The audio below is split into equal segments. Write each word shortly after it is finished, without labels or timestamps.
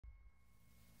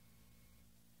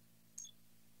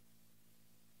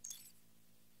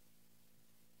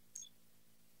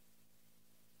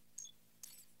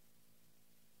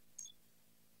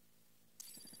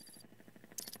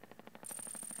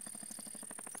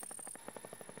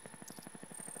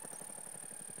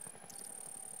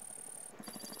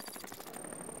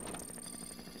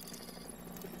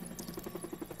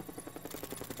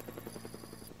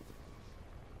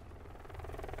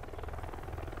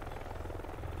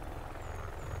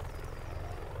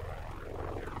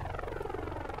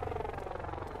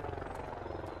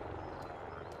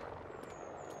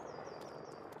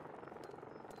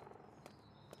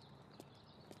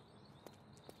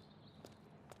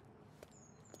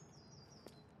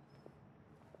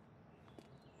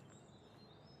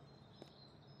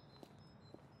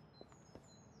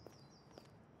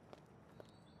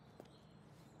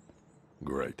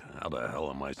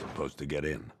I supposed to get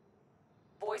in?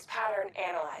 Voice pattern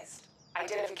analyzed.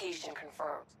 Identification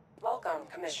confirmed. Welcome,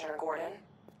 Commissioner Gordon.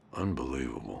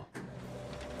 Unbelievable.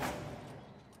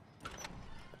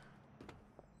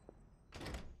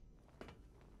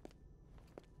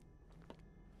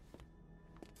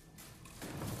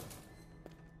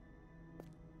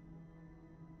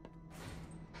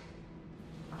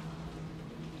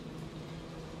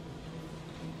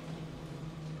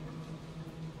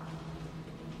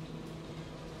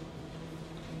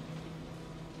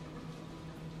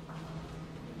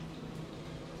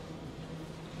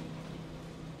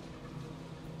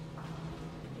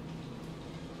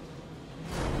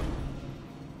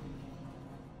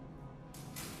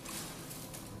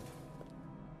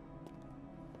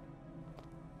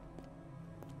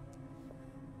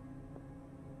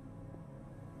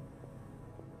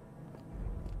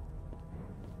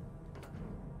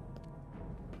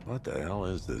 What the hell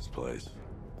is this place?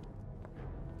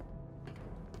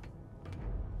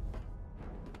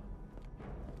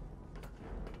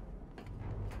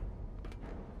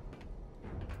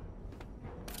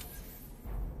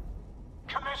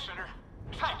 Commissioner,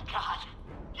 thank God.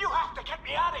 You have to get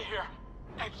me out of here.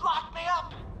 They've locked me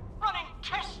up, running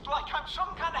tests like I'm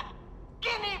some kind of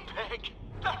guinea pig.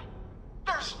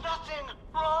 There's nothing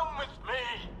wrong with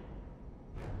me.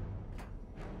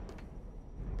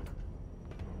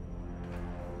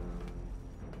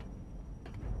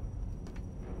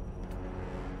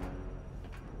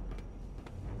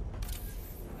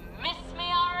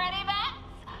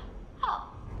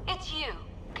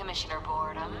 Commissioner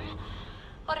Boredom.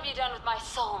 What have you done with my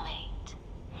soulmate?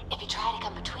 If you try to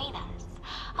come between us,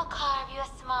 I'll carve you a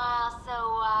smile so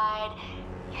wide,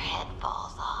 your head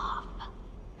falls off.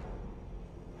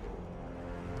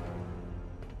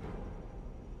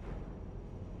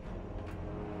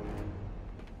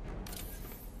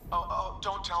 Oh,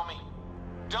 don't tell me.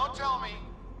 Don't tell me.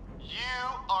 You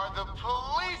are the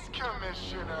police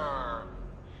commissioner.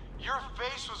 Your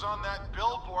face was on that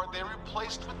billboard they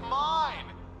replaced with mine.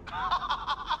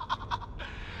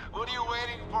 What are you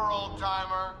waiting for,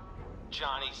 old-timer?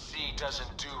 Johnny C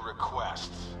doesn't do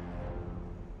requests.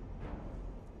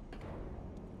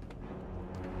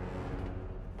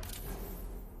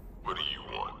 What do you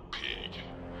want, pig?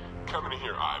 Coming in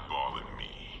here eyeballing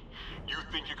me. You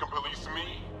think you can police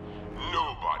me?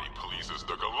 Nobody polices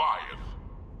the Goliath.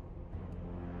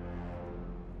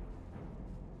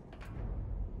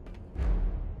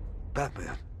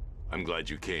 Batman. I'm glad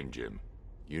you came, Jim.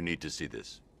 You need to see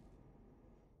this.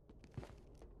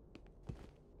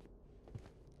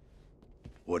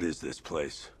 What is this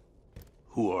place?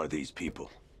 Who are these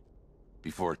people?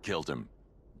 Before it killed him,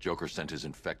 Joker sent his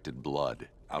infected blood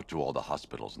out to all the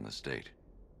hospitals in the state.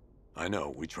 I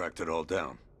know, we tracked it all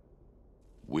down.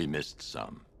 We missed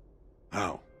some.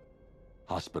 How?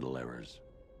 Hospital errors.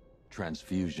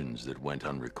 Transfusions that went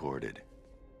unrecorded.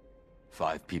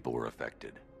 5 people were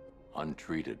affected.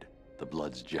 Untreated, the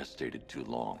blood's gestated too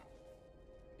long.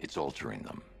 It's altering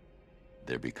them.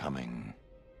 They're becoming...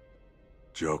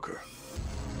 Joker.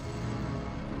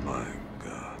 My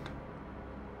God.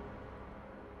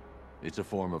 It's a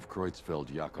form of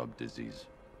Creutzfeldt-Jakob disease,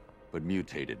 but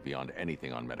mutated beyond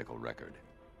anything on medical record.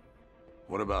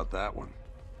 What about that one?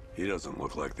 He doesn't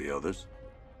look like the others.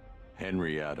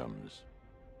 Henry Adams.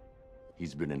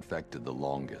 He's been infected the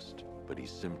longest, but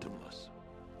he's symptomless.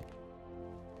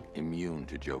 Immune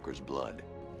to Joker's blood.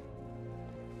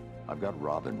 I've got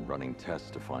Robin running tests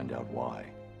to find out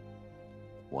why.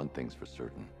 One thing's for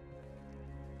certain.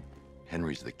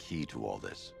 Henry's the key to all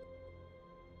this.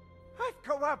 I've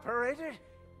cooperated.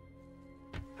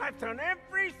 I've done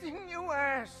everything you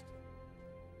asked.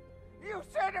 You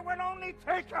said it would only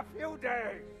take a few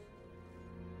days.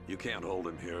 You can't hold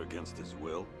him here against his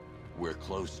will. We're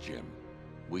close, Jim.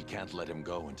 We can't let him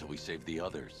go until we save the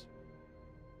others.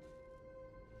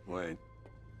 Wait.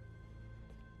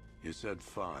 You said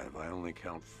 5. I only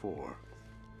count 4.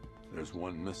 There's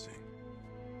one missing.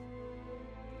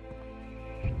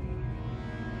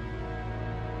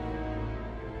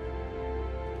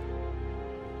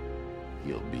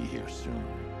 He'll be here soon.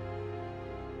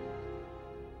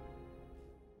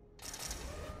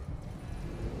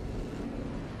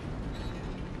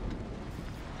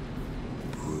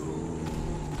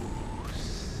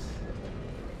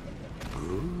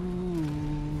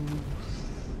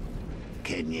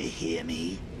 Can you hear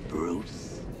me,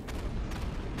 Bruce?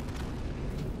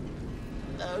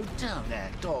 Oh, don't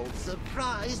act all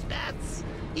surprised, Bats.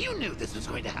 You knew this was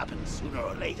going to happen sooner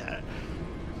or later.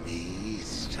 Me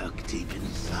stuck deep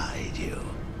inside you.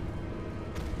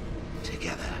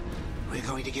 Together, we're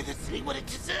going to give the city what it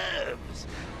deserves.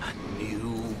 A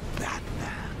new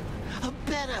Batman. A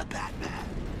better Batman.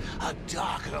 A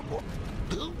darker, more...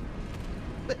 Well,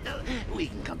 we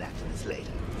can come back to this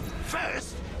later.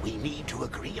 First, we need to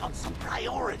agree on some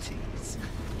priorities.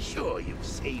 Sure, you've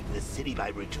saved the city by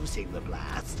reducing the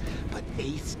blast, but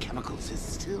Ace Chemicals is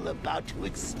still about to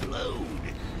explode.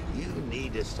 You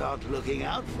need to start looking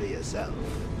out for yourself.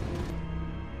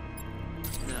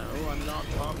 No, I'm not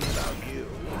talking about you.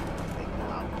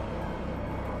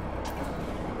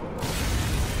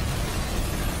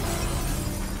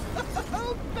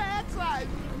 Oh, Bats, I've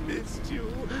missed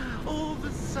you. All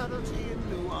the subtlety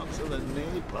and nuance of a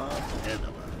napalm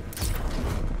enema.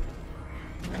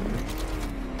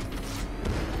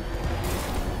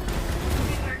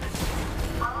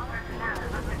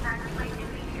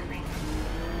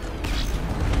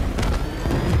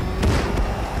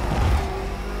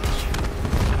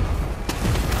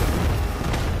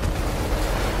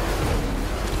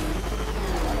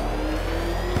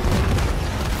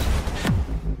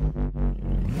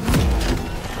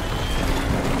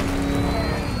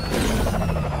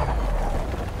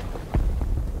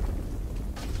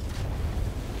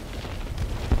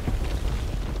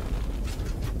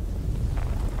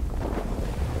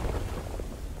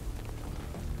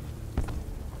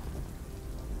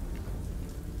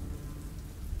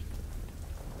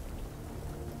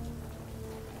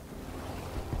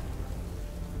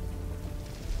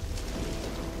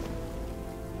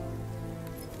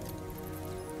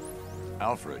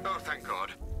 Alfred. Oh, thank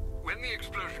God. When the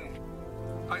explosion...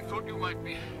 I thought you might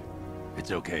be...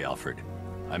 It's okay, Alfred.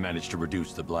 I managed to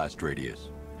reduce the blast radius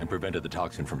and prevented the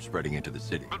toxin from spreading into the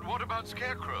city. But what about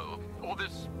Scarecrow? Or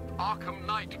this Arkham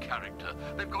Knight character?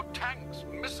 They've got tanks,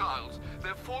 missiles.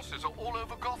 Their forces are all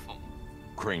over Gotham.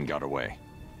 Crane got away.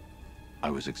 I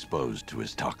was exposed to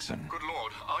his toxin. Good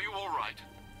Lord, are you all right?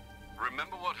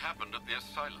 Remember what happened at the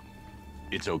asylum?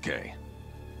 It's okay.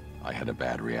 I had a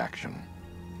bad reaction.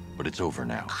 But it's over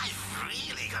now. I've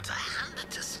really got to hand it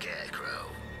to Scarecrow.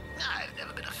 I've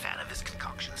never been a fan of his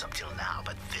concoctions up till now,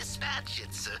 but this match,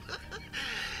 it's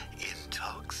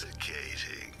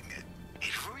intoxicating.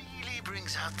 It really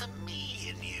brings out the me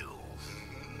in you.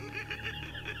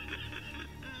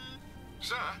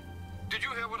 Sir, did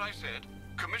you hear what I said?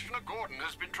 Commissioner Gordon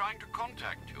has been trying to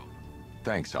contact you.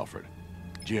 Thanks, Alfred.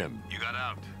 Jim. You got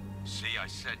out. See, I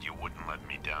said you wouldn't let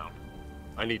me down.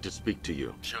 I need to speak to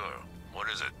you. Sure. What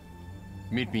is it?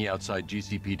 Meet me outside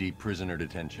GCPD prisoner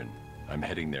detention. I'm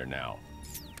heading there now.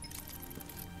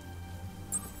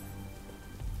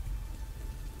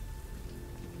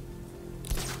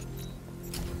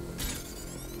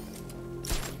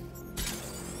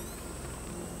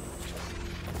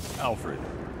 Alfred,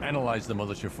 analyze the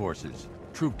militia forces,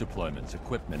 troop deployments,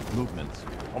 equipment, movements.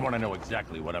 I want to know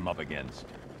exactly what I'm up against.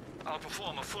 I'll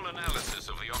perform a full analysis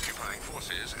of the occupying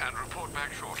forces and report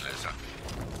back shortly, sir.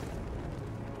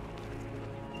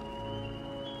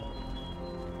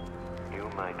 You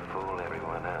might fool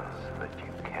everyone else, but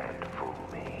you can't fool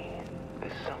me.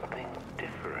 There's something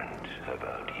different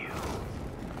about you.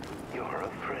 You're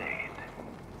afraid.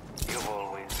 You've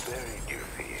always buried your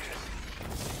fears.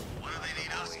 What do they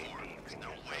need us for? There's no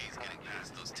way he's getting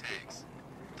past those tanks.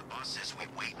 The boss says we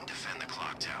wait and defend the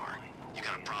clock tower. You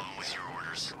got a problem with your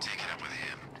orders? Take it up with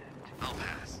him. I'll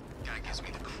pass. Guy gives me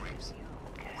the creeps.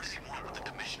 What does he want with the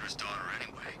commissioner's daughter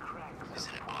anyway?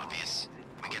 Isn't it obvious?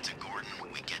 We get to Gordon,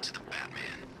 we get to the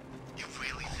Batman. You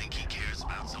really think he cares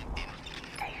about some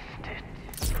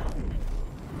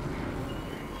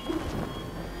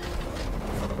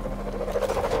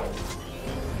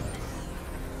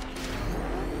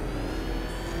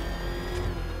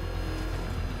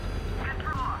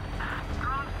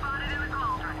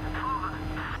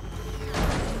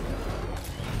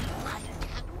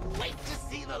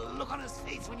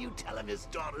when you tell him his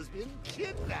daughter's been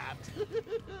kidnapped.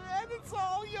 And it's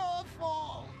all your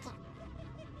fault.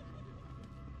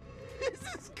 This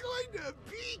is going to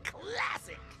be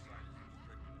classic.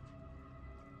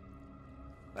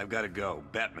 I've got to go.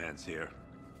 Batman's here.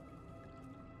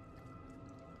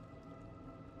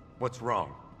 What's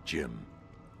wrong? Jim.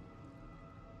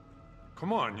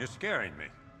 Come on, you're scaring me.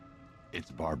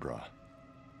 It's Barbara.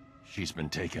 She's been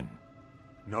taken.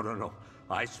 No.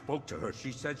 I spoke to her.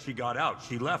 She said she got out.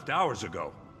 She left hours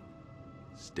ago.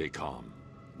 Stay calm.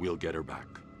 We'll get her back.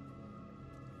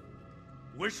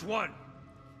 Which one?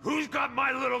 Who's got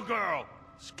my little girl?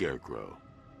 Scarecrow.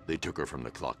 They took her from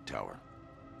the clock tower.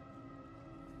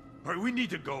 All right, we need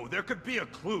to go. There could be a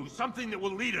clue, something that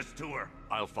will lead us to her.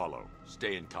 I'll follow.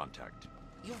 Stay in contact.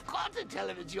 You've got to tell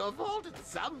him it's your fault at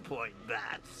some point,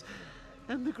 Bats.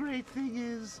 And the great thing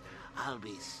is, I'll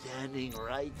be standing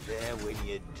right there when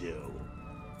you do.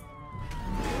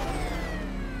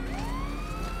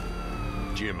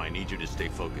 Jim, I need you to stay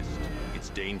focused. It's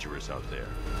dangerous out there.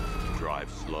 Drive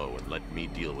slow and let me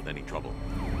deal with any trouble.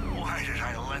 Why did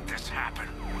I let this happen?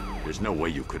 There's no way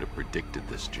you could have predicted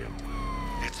this, Jim.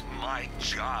 It's my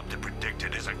job to predict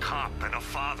it as a cop and a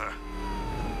father.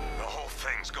 The whole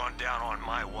thing's gone down on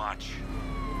my watch.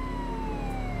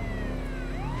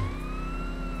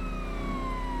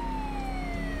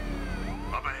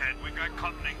 Up ahead, we got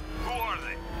company. Who are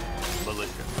they?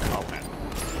 Militia. I'll handle it.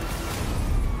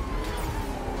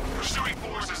 Pursuing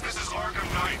forces, this is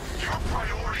Arkham Knight. Your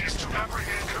priority is to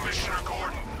apprehend Commissioner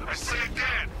Gordon. I say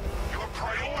again, your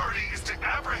priority is to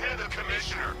apprehend the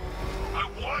Commissioner. I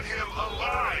want him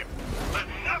alive. Let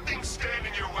nothing stand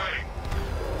in your way.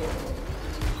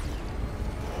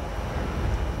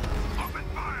 Open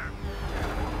fire!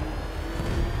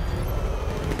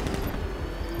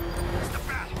 It's the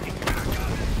bat. He's back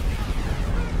up.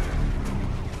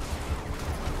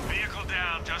 Vehicle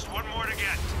down, just one more to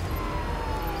get.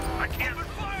 I can't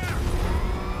fire!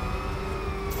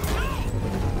 No!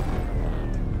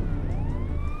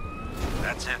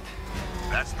 That's it.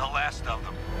 That's the last of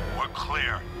them. We're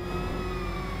clear.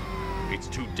 It's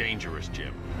too dangerous,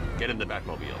 Jim. Get in the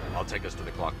Batmobile. I'll take us to the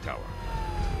clock tower.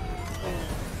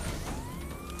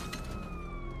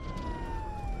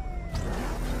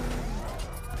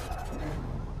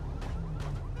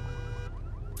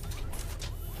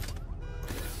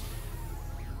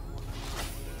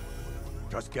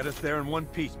 Just get us there in one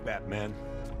piece, Batman.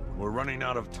 We're running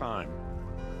out of time.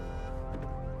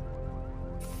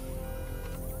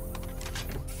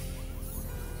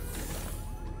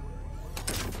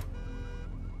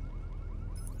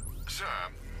 Sir,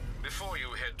 before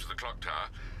you head to the clock tower,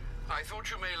 I thought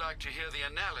you may like to hear the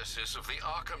analysis of the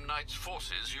Arkham Knight's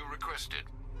forces you requested.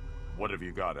 What have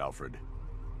you got, Alfred?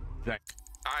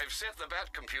 I've set the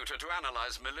Bat computer to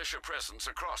analyze militia presence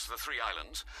across the 3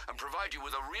 islands and provide you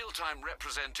with a real-time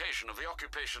representation of the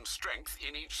occupation's strength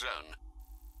in each zone.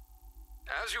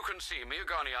 As you can see,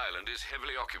 Miagani Island is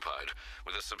heavily occupied,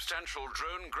 with a substantial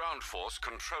drone ground force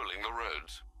controlling the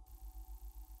roads.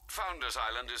 Founders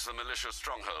Island is the militia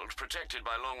stronghold, protected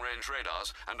by long-range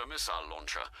radars and a missile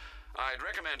launcher. I'd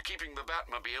recommend keeping the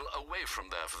Batmobile away from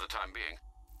there for the time being.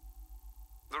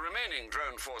 The remaining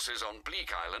drone forces on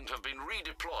Bleak Island have been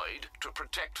redeployed to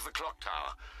protect the clock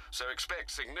tower, so expect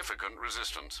significant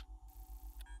resistance.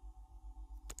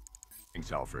 Thanks,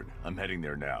 Alfred. I'm heading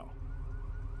there now.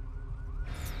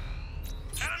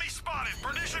 Enemy spotted!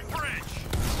 Perdition Bridge!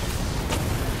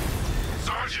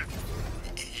 Sergeant!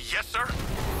 Yes, sir?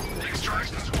 The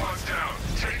extraction squad's down.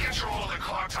 Take control of the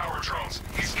clock tower drones.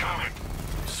 He's coming.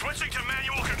 Switching to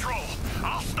manual control.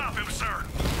 I'll stop him, sir.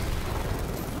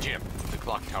 Jim, the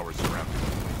clock tower's surrounded.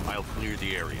 I'll clear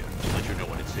the area and let you know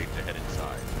when it's safe to head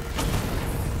inside.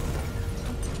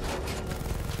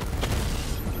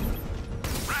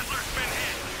 Rattler's been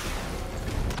hit!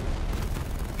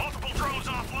 Multiple drones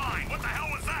offline! What the hell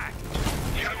was that?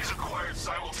 The enemy's acquired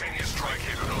simultaneous strike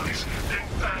capabilities. Then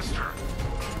faster.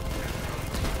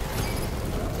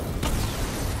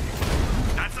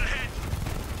 That's a hit!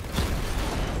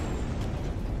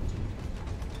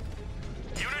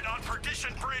 Unit on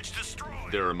Perdition Bridge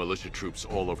destroyed! There are militia troops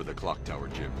all over the clock tower,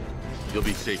 Jim. You'll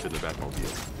be safe in the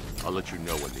Batmobile. I'll let you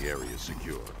know when the area is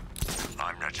secure.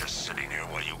 I'm not just sitting here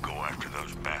while you go after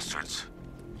those bastards.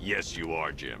 Yes, you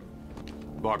are, Jim.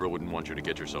 Barbara wouldn't want you to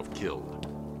get yourself killed.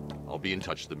 I'll be in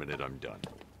touch the minute I'm done.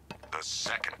 The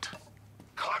second.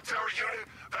 Clock tower unit,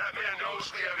 Batman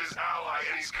knows we have his ally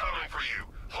and he's coming for you.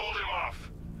 Hold him off.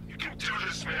 You can do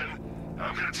this, man.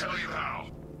 I'm gonna tell you how.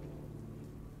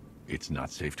 It's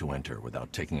not safe to enter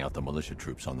without taking out the militia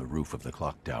troops on the roof of the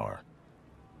clock tower.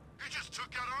 He just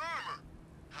took out our armor!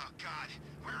 Oh, God.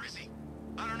 Where is he?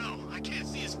 I don't know. I can't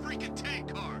see his freaking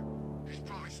tank car. He's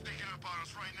probably sneaking up on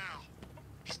us right now.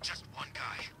 He's just one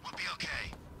guy. We'll be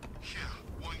okay. Yeah,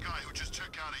 one guy who just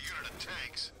took out a unit of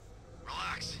tanks.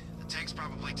 Relax. The tanks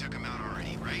probably took him out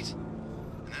already, right?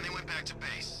 And then they went back to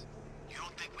base. You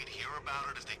don't think we'd hear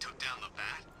about it if they took down the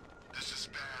Bat? This is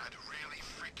bad. Really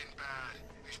freaking bad.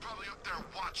 He's probably up there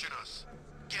watching us.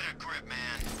 Get a grip,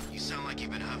 man. You sound like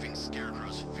you've been huffing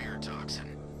Scarecrow's fear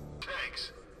toxin.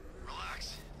 Tanks.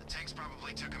 Relax. The tanks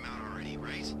probably took him out already,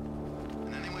 right?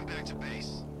 And then they went back to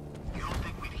base. You don't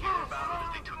think we'd hear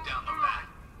about it if they took down the Bat?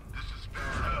 This is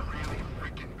bad. Really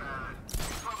freaking bad.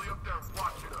 He's probably up there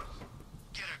watching us.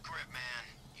 Get a grip, man.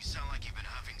 You sound like you've been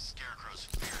huffing Scarecrow's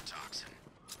fear toxin.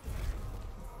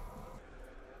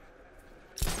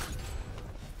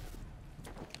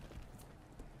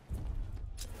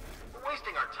 We're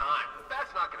wasting our time. The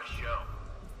Bat's not gonna show.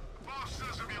 Boss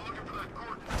says he'll be looking for that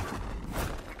Gordon.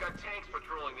 We've got tanks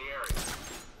patrolling the area.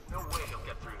 No way he'll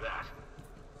get through that.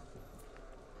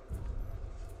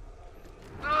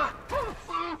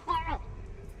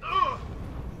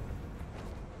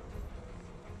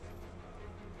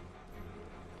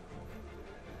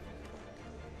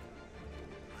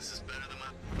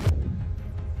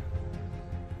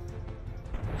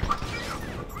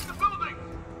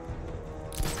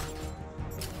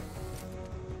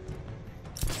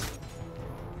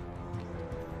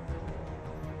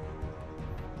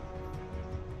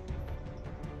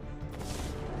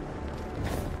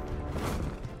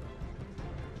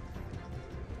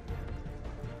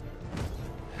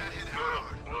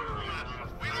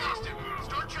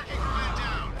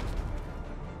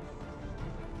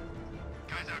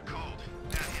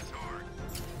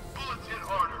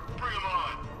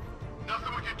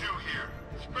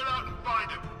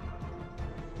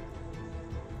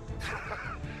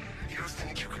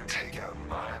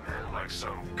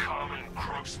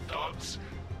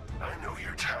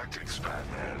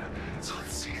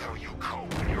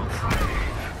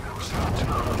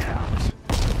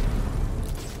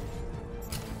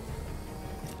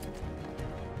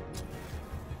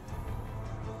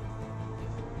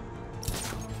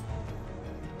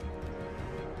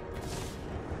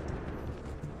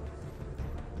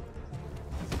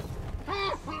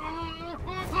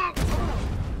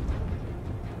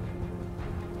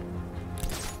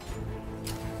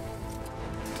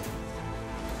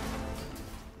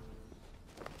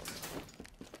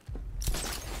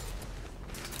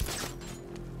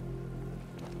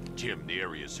 Jim, the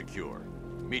area is secure.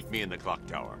 Meet me in the clock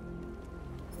tower.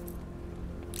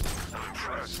 I'm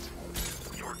impressed.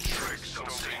 Your tricks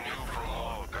don't seem new from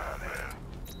all, Batman.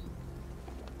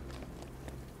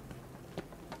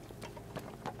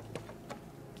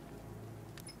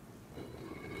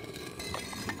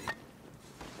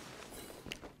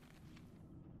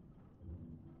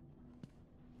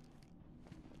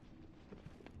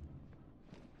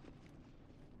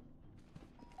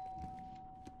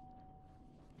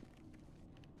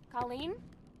 Colleen?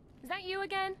 Is that you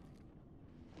again?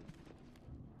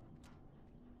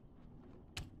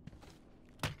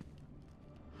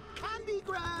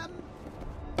 Candygram!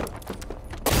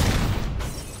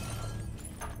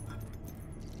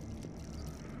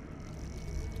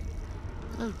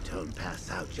 Oh, don't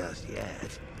pass out just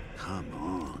yet. Come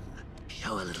on.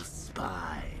 Show a little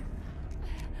spine.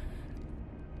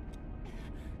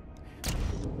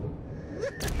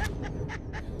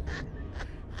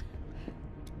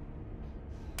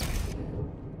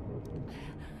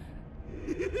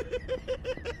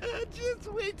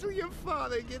 Just wait till your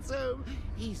father gets home.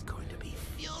 He's going to be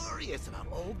furious about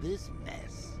all this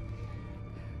mess.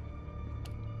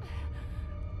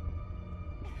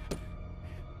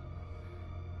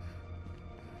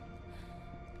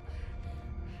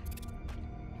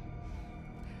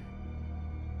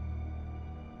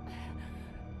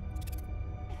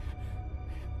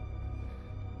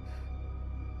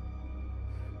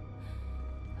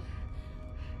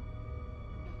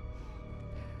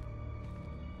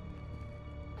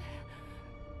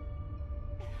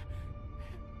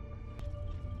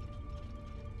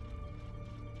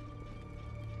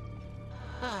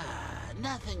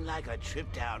 Nothing like a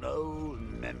trip down old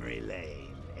memory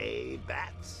lane, eh,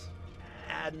 Bats?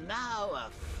 And now a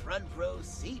front row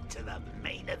seat to the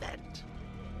main event.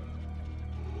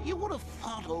 You would have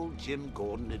thought old Jim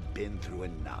Gordon had been through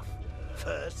enough.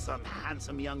 First, some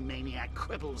handsome young maniac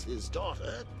cripples his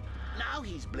daughter. Now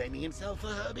he's blaming himself for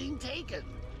her being taken.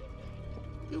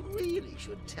 You really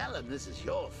should tell him this is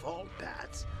your fault,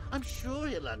 Bats. I'm sure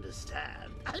he'll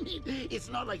understand. I mean, it's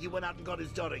not like you went out and got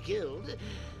his daughter killed.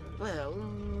 Well,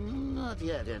 not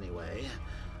yet anyway.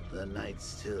 The night's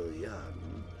still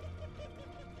young.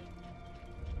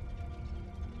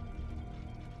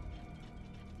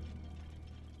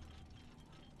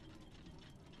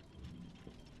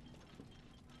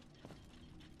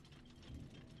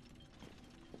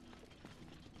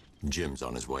 Jim's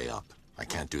on his way up. I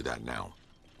can't do that now.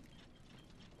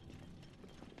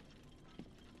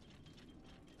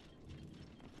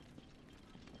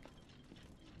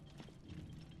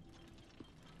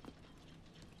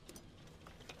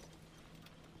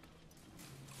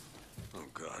 Oh,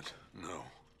 God, no.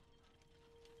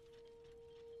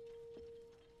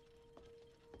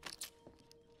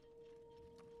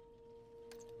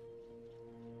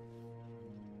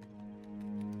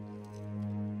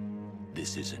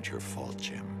 This isn't your fault,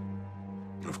 Jim.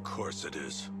 Of course it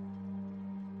is.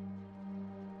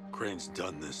 Crane's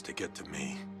done this to get to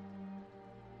me.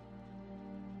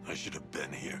 I should have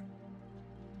been here.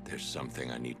 There's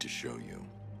something I need to show you.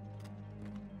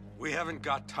 We haven't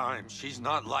got time. She's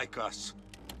not like us.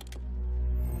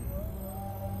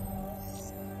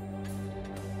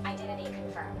 Identity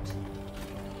confirmed.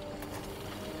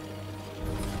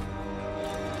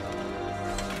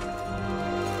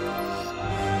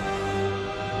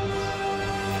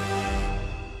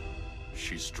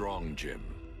 She's strong, Jim.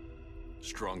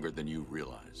 Stronger than you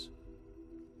realize.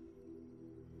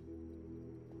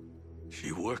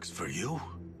 She works for you?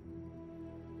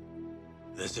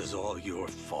 This is all your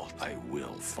fault. I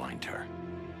will find her.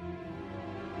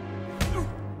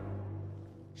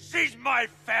 She's my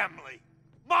family!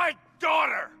 My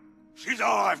daughter! She's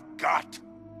all I've got!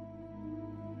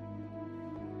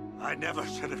 I never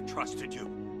should have trusted you.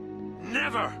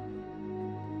 Never!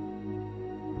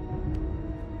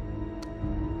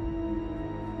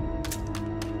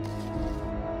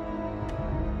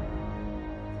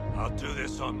 I'll do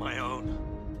this on my own.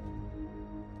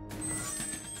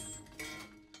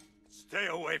 Stay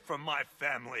away from my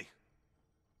family.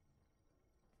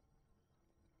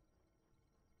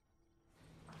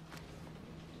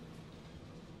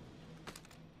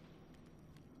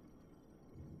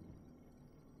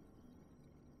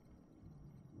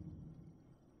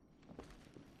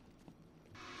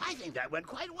 I think that went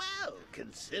quite well,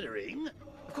 considering.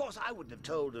 Of course, I wouldn't have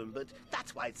told him, but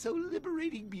that's why it's so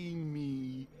liberating being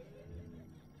me.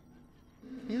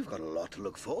 You've got a lot to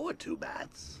look forward to,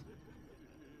 Bats.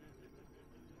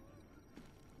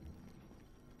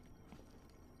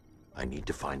 I need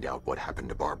to find out what happened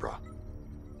to Barbara.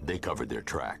 They covered their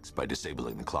tracks by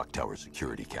disabling the clock tower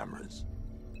security cameras.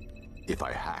 If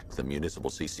I hack the municipal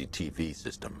CCTV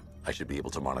system, I should be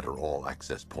able to monitor all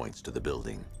access points to the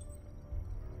building.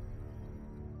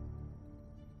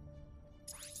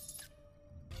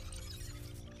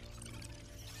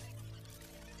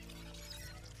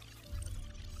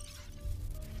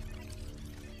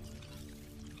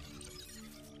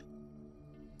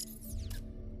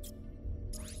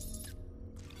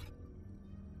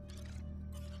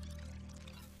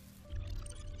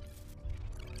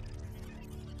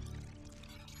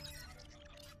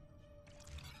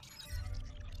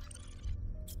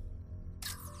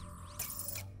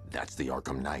 That's the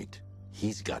Arkham Knight.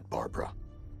 He's got Barbara.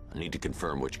 I need to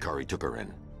confirm which car he took her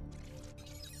in.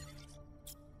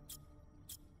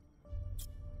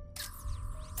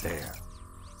 There.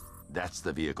 That's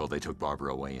the vehicle they took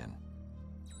Barbara away in.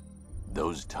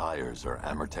 Those tires are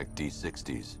Amertech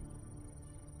D60s.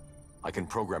 I can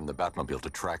program the Batmobile to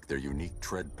track their unique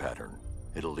tread pattern.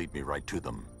 It'll lead me right to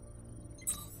them.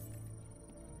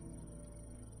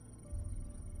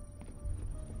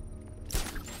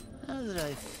 Now that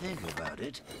I think about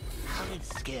it, how did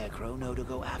Scarecrow know to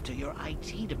go after your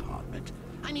IT department?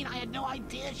 I mean, I had no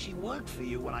idea she worked for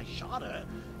you when I shot her.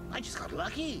 I just got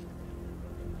lucky.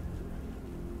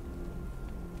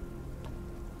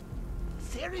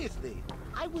 Seriously,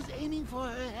 I was aiming for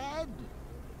her head.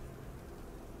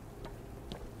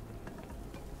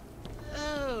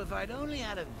 Oh, if I'd only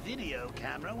had a video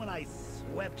camera when I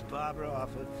swept Barbara off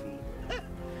her feet.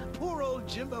 Poor old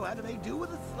Jimbo had to make do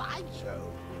with a slideshow.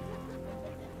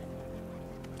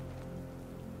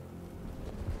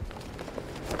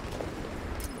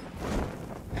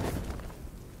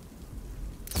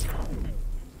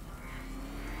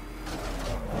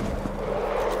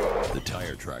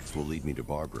 Tracks will lead me to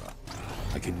Barbara.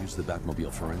 I can use the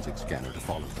Batmobile forensic scanner to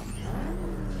follow them.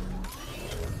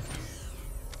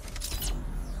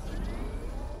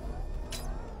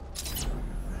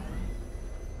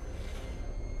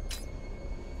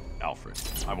 Alfred,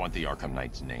 I want the Arkham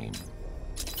Knight's name.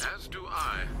 As do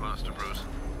I, Master Bruce.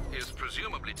 He has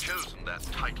presumably chosen that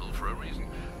title for a reason.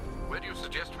 Where do you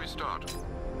suggest we start?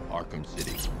 Arkham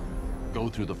City. Go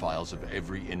through the files of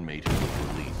every inmate who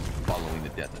was released following the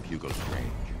death of Hugo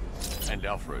Strange. And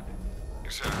Alfred.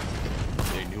 Sir.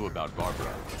 They knew about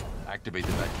Barbara. Activate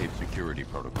the Batcave security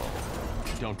protocol.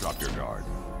 Don't drop your guard.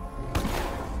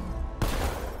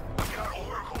 I got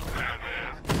Oracle,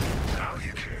 Batman. Now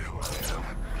you care who I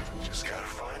am. Just gotta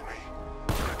find me.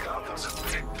 Gotham's a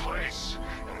big place,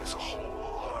 and there's a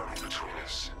whole army between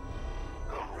us.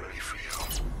 I'm ready for you.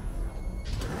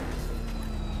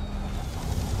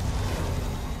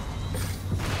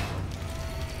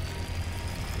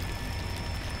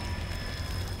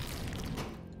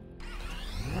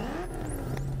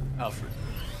 Alfred,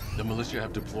 the militia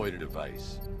have deployed a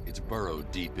device. It's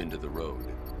burrowed deep into the road.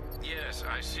 Yes,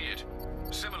 I see it.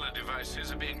 Similar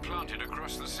devices are being planted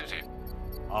across the city.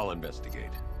 I'll investigate.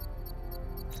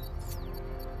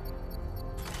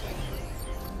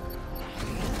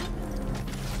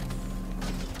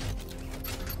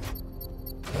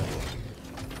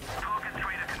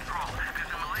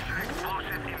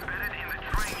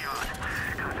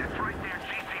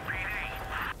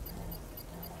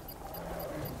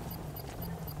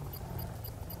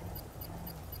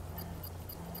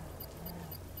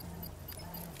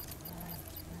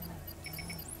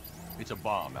 It's a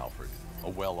bomb, Alfred. A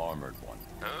well-armored one.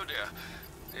 Oh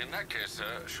dear. In that case,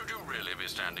 should you really be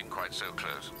standing quite so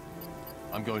close?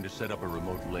 I'm going to set up a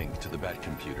remote link to the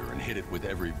Batcomputer and hit it with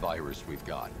every virus we've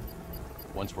got.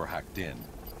 Once we're hacked in,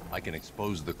 I can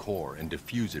expose the core and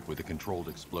defuse it with a controlled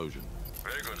explosion.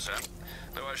 Very good, Sam.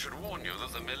 Though I should warn you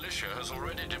that the militia has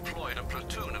already deployed a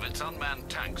platoon of its unmanned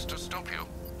tanks to stop you.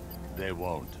 They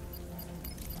won't.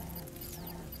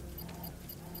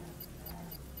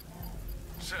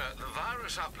 Sir, the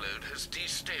virus upload has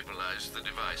destabilized the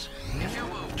device. If you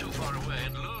move too far away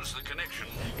and lose the connection,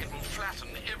 it will flatten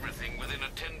everything within a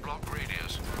 10-block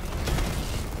radius.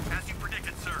 As you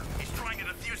predicted, sir, he's trying to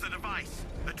defuse the device.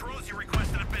 The drones you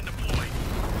requested have been deployed.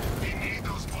 We need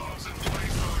those bombs in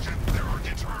place, Sergeant. They're our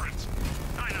deterrent.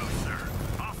 I know, sir.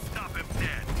 I'll stop him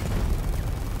dead.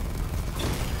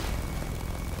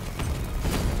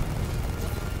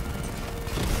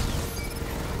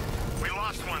 We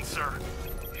lost one, sir.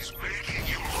 He's making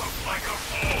you look like a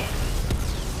fool!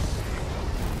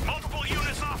 Multiple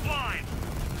units offline!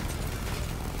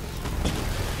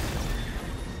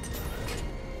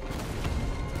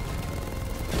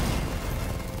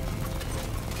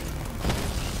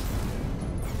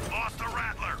 Lost the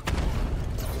Rattler!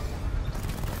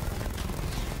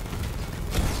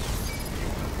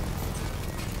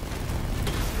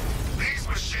 These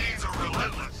machines are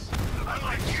relentless.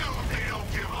 Unlike you, they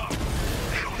don't give up.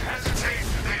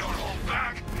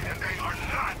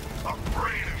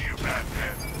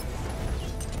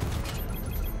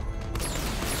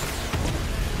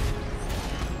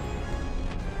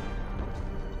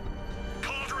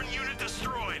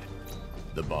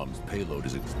 The bomb's payload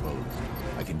is exposed.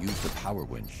 I can use the power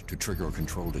winch to trigger a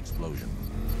controlled explosion.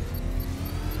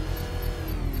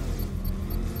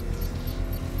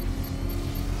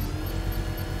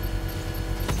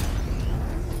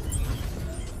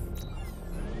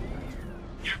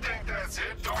 You think that's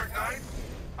it, Dark Knight?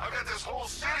 I've got this whole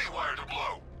city wired to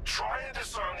blow. Try and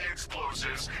disarm the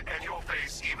explosives, and you'll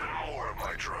face even more of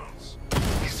my drones.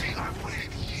 You see, I've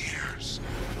waited years.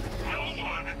 No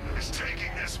one is taking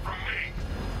this from me.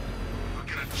 Look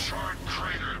at a charred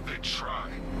crater if they try.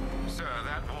 Sir,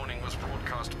 that warning was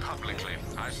broadcast publicly.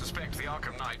 I suspect the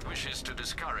Arkham Knight wishes to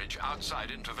discourage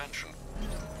outside intervention.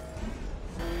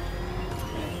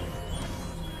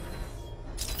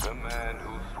 The man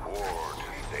who swore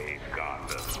to save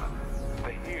Gotham.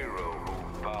 The hero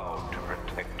who vowed to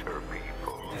protect her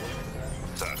people.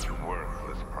 Such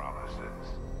worthless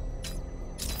promises.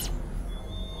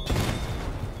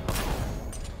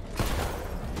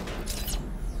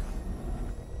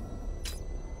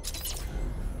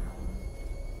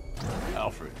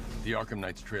 Alfred, the Arkham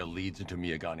Knight's trail leads into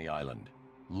Miagani Island.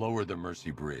 Lower the Mercy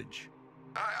Bridge.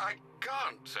 I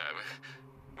can't, sir.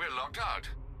 We're locked out.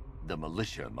 The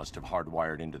militia must have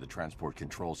hardwired into the transport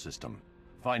control system.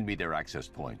 Find me their access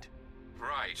point.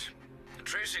 Right.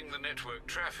 Tracing the network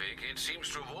traffic, it seems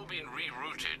to have all been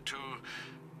rerouted to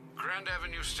Grand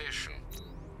Avenue Station.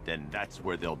 Then that's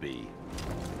where they'll be.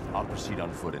 I'll proceed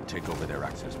on foot and take over their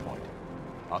access point.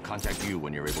 I'll contact you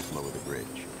when you're able to lower the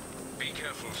bridge. Be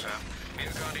careful, sir.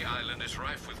 Miagani Island is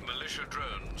rife with militia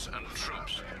drones and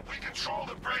troops. We control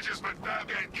the bridges, but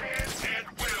Batman can and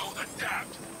will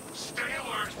adapt. Stay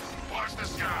alert. Watch the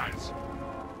skies.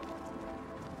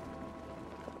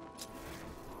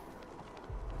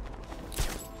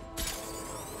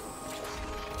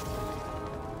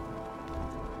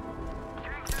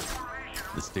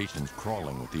 The station's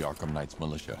crawling with the Arkham Knight's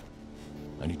militia.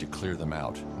 I need to clear them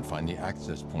out and find the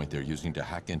access point they're using to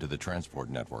hack into the transport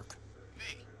network.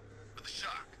 Me? With the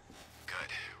shock?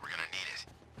 Good. We're gonna need it.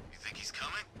 You think he's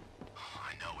coming? Oh,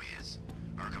 I know he is.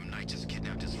 Arkham Knight just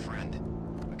kidnapped his friend.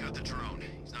 We got the drone.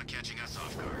 He's not catching us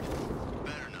off guard.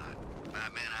 Better not.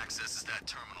 Batman accesses that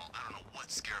terminal. I don't know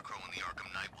what Scarecrow and the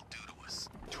Arkham Knight will do to us.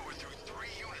 Tore through 3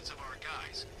 units of our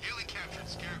guys. Haley captured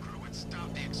Scarecrow and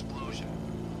stopped the explosion.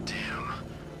 Damn.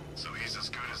 So he's as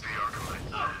good as the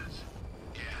Arkham Knight is.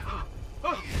 Yeah.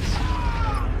 He is.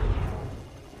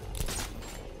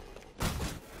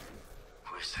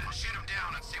 Who is that? I'll shoot him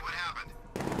down and see what happened.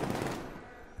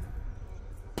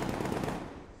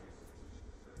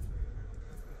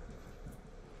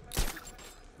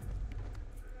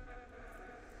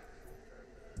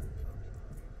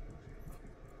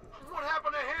 What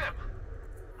happened to him?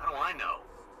 How do I know?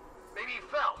 Maybe he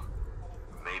fell.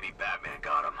 Maybe Batman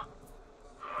got him.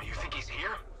 Oh, you think he's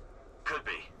here? Could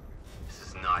be. This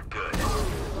is not good.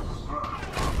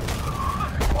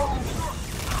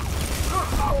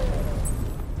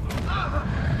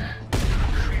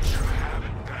 Creature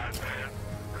habit, Batman.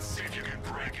 Let's see if you can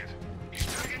break it. He's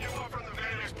taking you up from the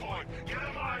vantage point. Get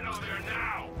a line out there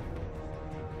now.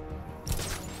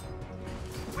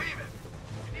 Leave it.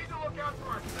 We need to look out for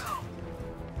ourselves.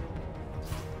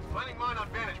 Planning mine on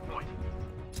vantage point.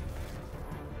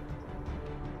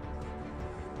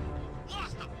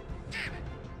 Lost them! Damn it!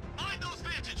 Mind those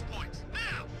vantage points,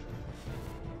 now!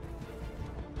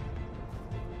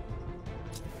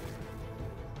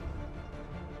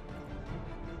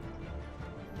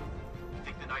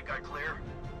 Think the night got clear?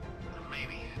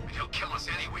 Maybe. But he'll kill us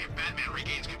anyway if Batman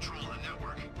regains control of the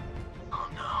network. Oh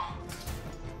no.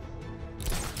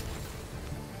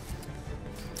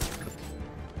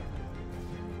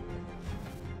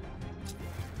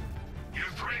 You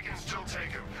three can still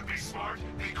take him. Be smart,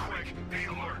 be quick, be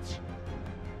alert.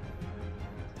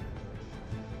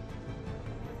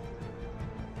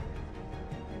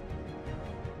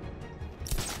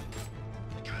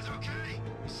 You guys okay?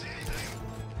 See anything?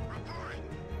 Reporting.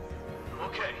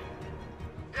 Okay.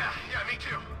 Yeah, me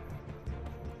too.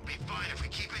 Be fine if we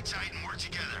keep it tight and work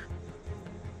together.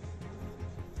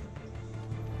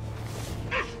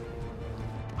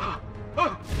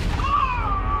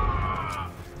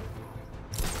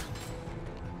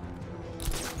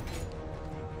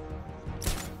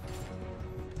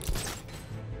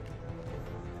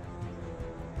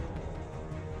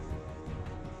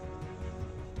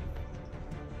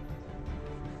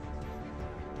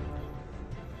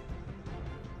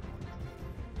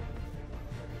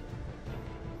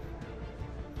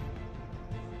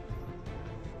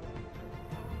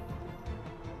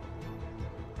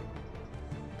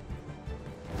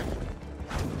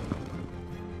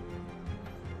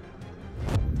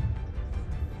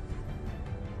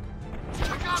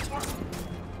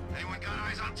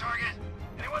 on target.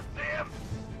 Anyone see him?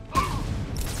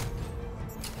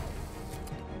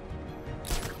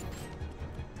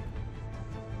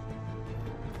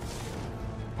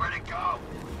 Where'd it go?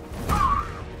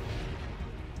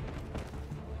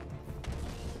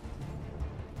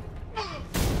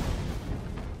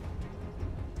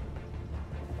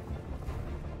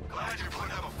 Glad you're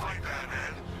putting up a fight,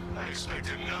 Batman. I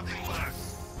expected nothing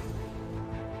less.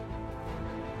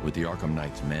 With the Arkham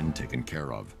Knight's men taken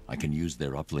care of, I can use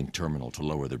their uplink terminal to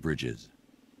lower the bridges.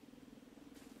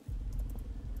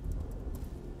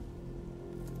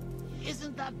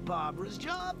 Isn't that Barbara's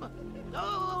job?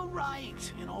 Oh,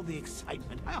 right. In all the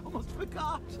excitement, I almost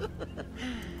forgot.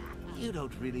 You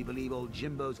don't really believe old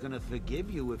Jimbo's gonna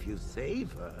forgive you if you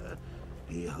save her.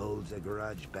 He holds a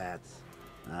grudge, Bats.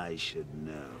 I should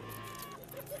know.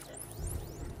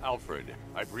 Alfred,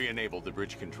 I've re-enabled the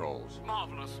bridge controls.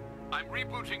 Marvelous. I'm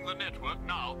rebooting the network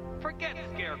now. Forget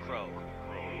Scarecrow.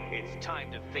 It's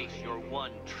time to face your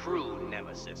one true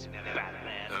nemesis,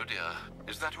 Batman. Oh dear.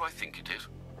 Is that who I think it is?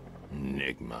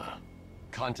 Enigma.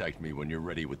 Contact me when you're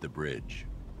ready with the bridge.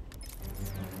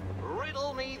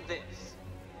 Riddle me this.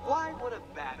 Why would a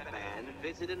Batman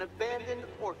visit an abandoned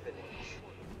orphanage?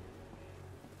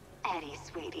 Eddie,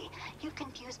 sweetie, you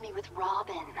confused me with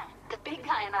Robin. The big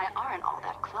guy and I aren't all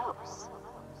that close.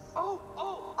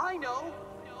 Oh, I know.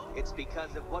 It's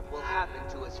because of what will happen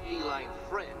to his feline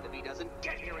friend if he doesn't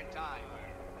get here in time.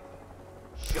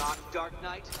 Shocked, Dark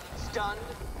Knight? Stunned?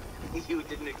 You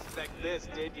didn't expect this,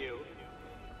 did you?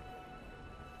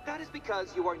 That is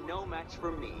because you are no match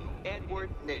for me, Edward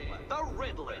Nigma, the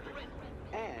Riddler,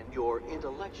 and your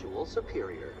intellectual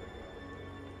superior.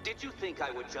 Did you think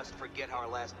I would just forget our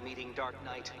last meeting, Dark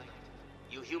Knight?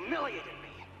 You humiliated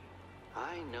me.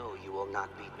 I know you will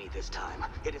not beat me this time.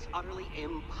 It is utterly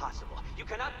impossible. You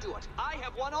cannot do it. I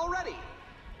have won already.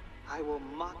 I will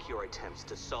mock your attempts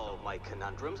to solve my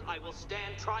conundrums. I will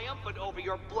stand triumphant over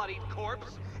your bloodied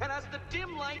corpse. And as the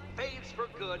dim light fades for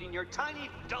good in your tiny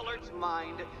dullard's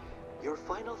mind, your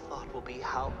final thought will be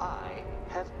how I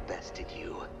have bested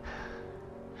you.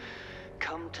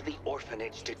 Come to the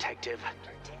orphanage, detective,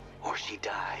 or she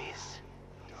dies.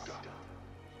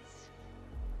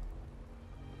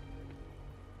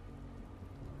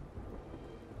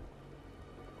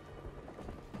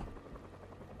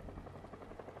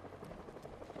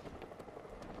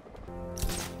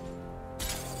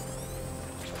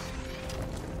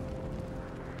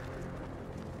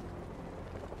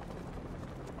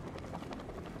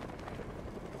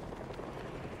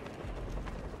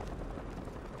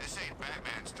 This ain't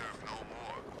Batman's turf no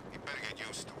more. You better get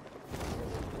used to it.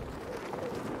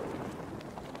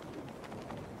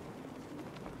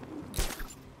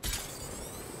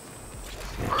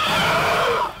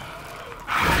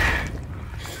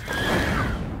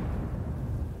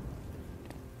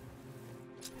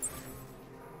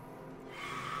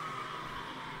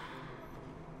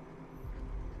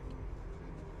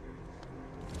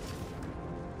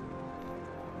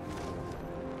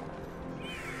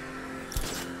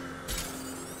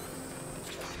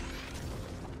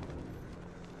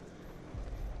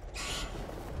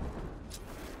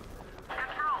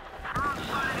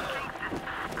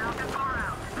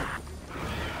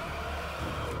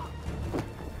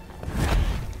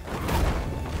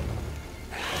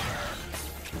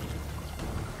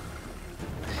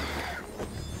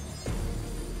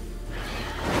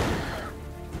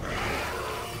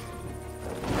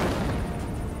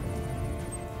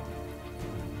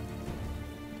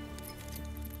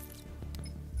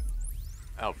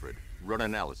 Alfred, run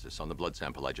analysis on the blood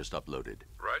sample I just uploaded.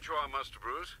 Right you are, Master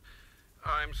Bruce.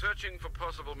 I'm searching for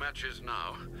possible matches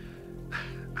now.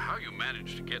 How you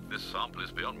managed to get this sample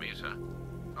is beyond me, sir.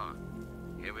 Ah,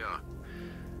 here we are.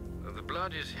 The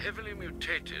blood is heavily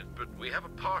mutated, but we have a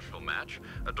partial match,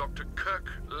 a Dr. Kirk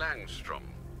Langstrom.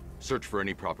 Search for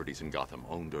any properties in Gotham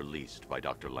owned or leased by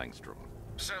Dr. Langstrom.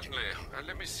 Certainly.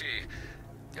 Let me see.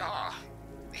 Ah,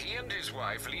 he and his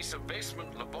wife lease a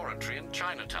basement laboratory in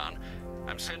Chinatown.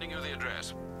 I'm sending you the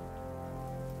address.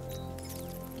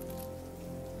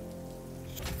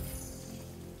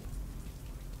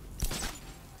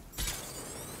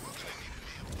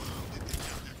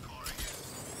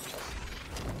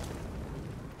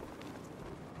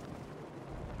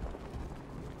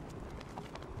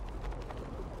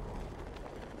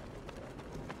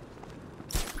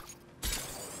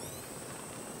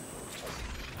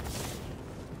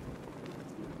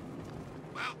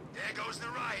 Well, there goes the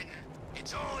riot.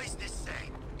 It's always the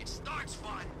same. It starts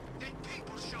fun, then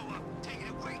people show up, taking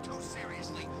it way too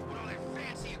seriously with all their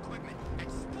fancy equipment,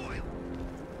 and spoil it.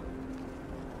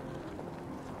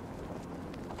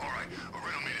 All right,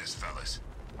 riddle me this, fellas.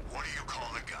 What do you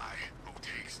call the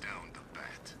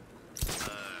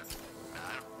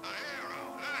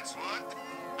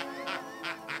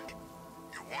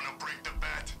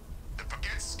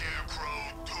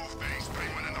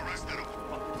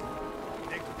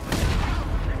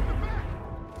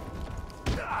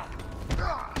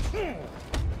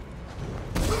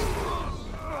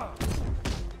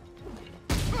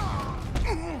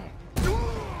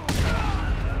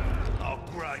I'll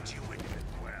grind you into the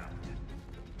ground.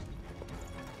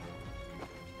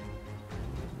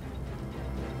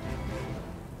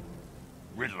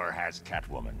 Riddler has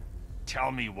Catwoman.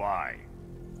 Tell me why.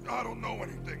 I don't know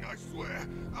anything, I swear.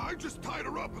 I just tied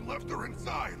her up and left her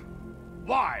inside.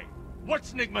 Why?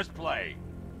 What's Nigma's play?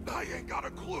 I ain't got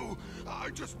a clue. I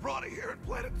just brought her here and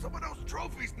planted someone else's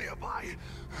trophies nearby.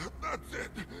 That's it.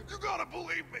 You gotta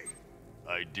believe me.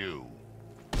 I do.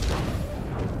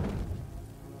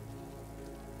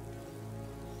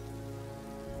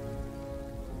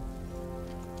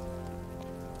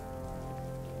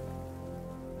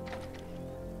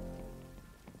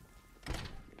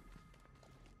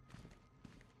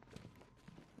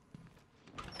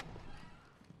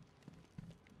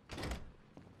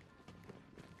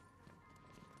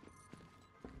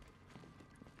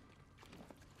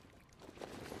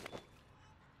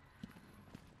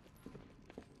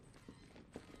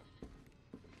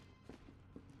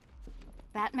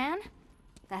 Batman?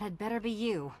 That had better be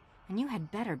you. And you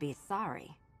had better be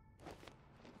sorry.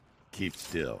 Keep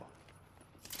still.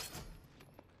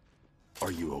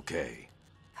 Are you okay?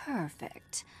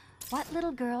 Perfect. What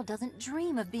little girl doesn't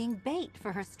dream of being bait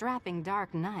for her strapping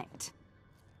Dark Knight?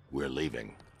 We're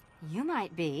leaving. You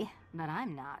might be, but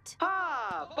I'm not.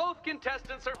 Ah, both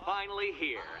contestants are finally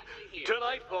here.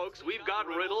 Tonight, folks, we've got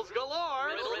riddles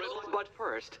galore. But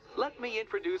first, let me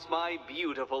introduce my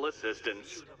beautiful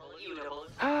assistants.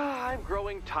 I'm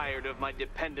growing tired of my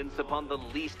dependence upon the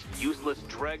least useless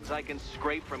dregs I can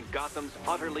scrape from Gotham's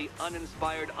utterly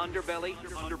uninspired underbelly.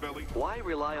 Why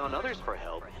rely on others for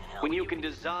help when you can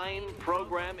design,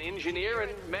 program, engineer,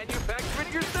 and manufacture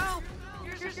it yourself?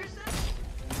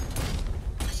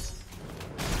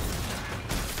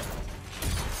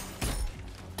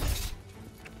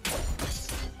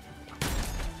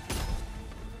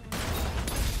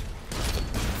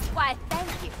 Why,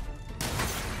 thank you.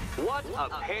 What a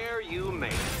pair you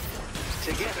made.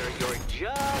 Together, you're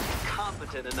just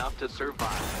competent enough to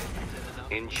survive.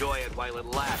 Enjoy it while it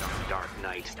lasts, Dark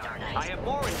Knight. I have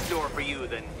more in store for you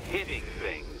than hitting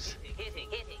things.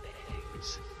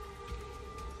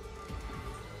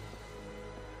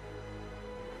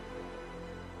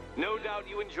 No doubt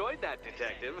you enjoyed that,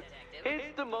 Detective.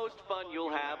 It's the most fun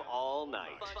you'll have all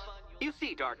night. You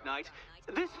see, Dark Knight,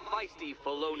 this feisty,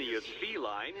 felonious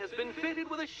feline has been fitted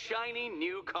with a shiny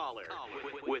new collar.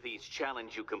 With each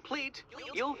challenge you complete,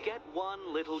 you'll get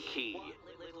one little key.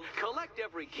 Collect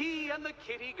every key and the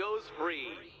kitty goes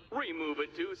free. Remove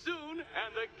it too soon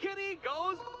and the kitty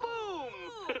goes boom!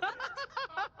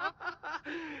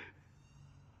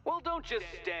 Well, don't just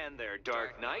stand there,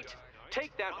 Dark Knight.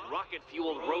 Take that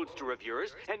rocket-fueled roadster of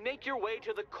yours and make your way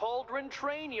to the Cauldron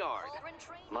Train Yard.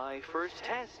 My first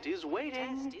test is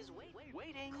waiting.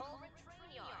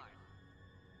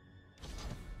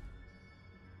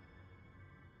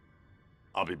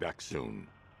 I'll be back soon.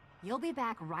 You'll be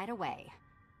back right away.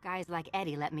 Guys like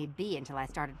Eddie let me be until I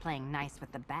started playing nice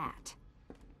with the bat.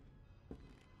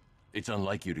 It's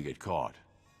unlike you to get caught.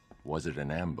 Was it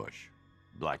an ambush?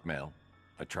 Blackmail?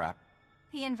 A trap?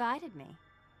 He invited me.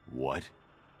 What?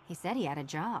 He said he had a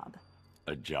job.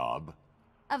 A job?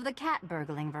 Of the cat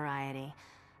burgling variety.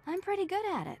 I'm pretty good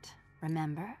at it,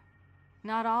 remember?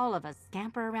 Not all of us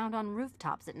scamper around on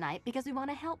rooftops at night because we want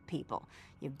to help people,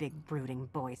 you big brooding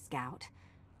Boy Scout.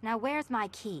 Now where's my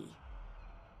key?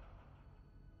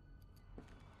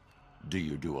 Do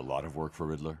you do a lot of work for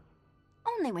Riddler?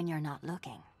 Only when you're not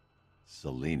looking.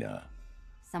 Selina.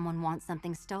 Someone wants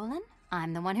something stolen?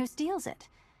 I'm the one who steals it.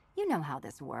 You know how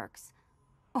this works.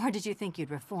 Or did you think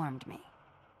you'd reformed me?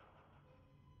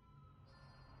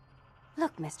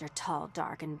 Look, Mr. Tall,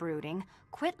 Dark, and Brooding.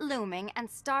 Quit looming and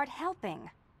start helping.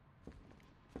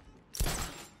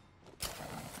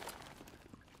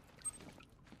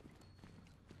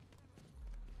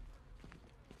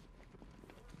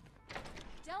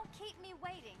 Don't keep me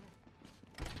waiting.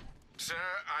 Sir,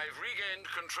 I've regained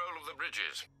control of the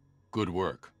bridges. Good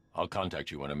work. I'll contact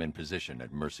you when I'm in position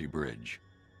at Mercy Bridge.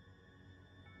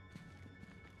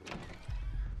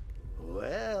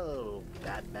 Well,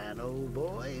 Batman, old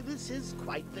boy, this is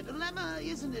quite the dilemma,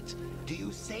 isn't it? Do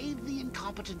you save the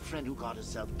incompetent friend who got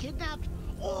herself kidnapped,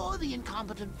 or the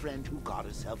incompetent friend who got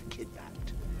herself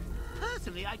kidnapped?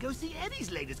 Personally, I go see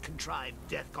Eddie's latest contrived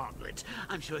death gauntlet.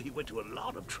 I'm sure he went to a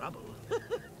lot of trouble.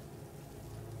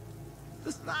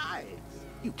 Besides,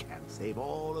 you can't save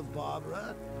all of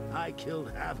Barbara. I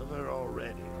killed half of her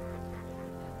already.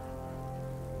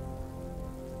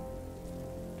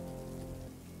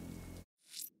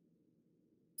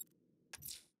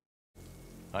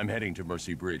 I'm heading to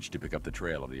Mercy Bridge to pick up the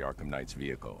trail of the Arkham Knight's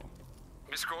vehicle.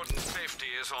 Miss Gordon's safety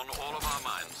is on all of our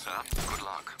minds, sir. Good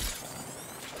luck.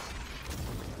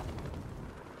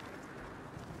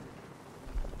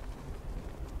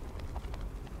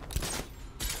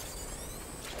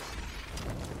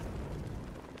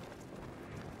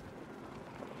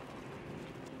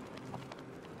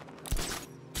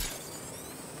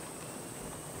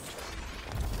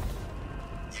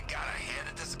 You gotta hand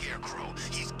it to Scarecrow.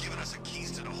 He's given us the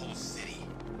keys to the whole city.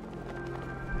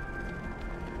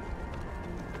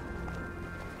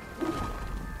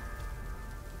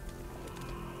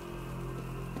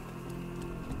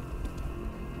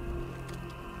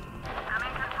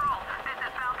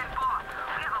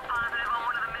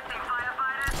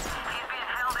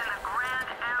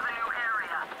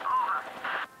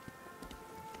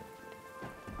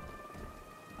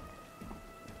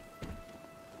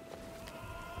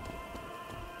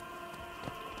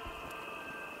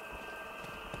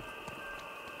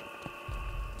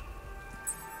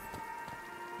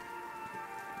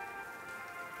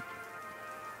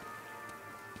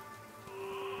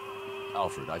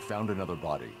 Alfred, I found another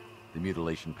body. The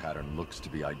mutilation pattern looks to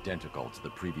be identical to the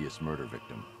previous murder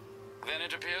victim. Then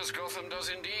it appears Gotham does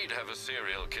indeed have a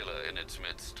serial killer in its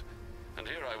midst. And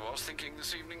here I was thinking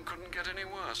this evening couldn't get any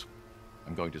worse.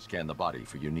 I'm going to scan the body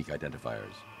for unique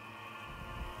identifiers.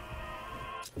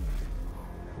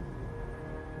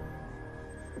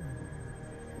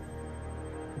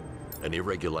 An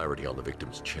irregularity on the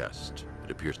victim's chest.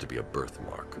 It appears to be a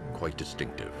birthmark, quite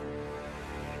distinctive.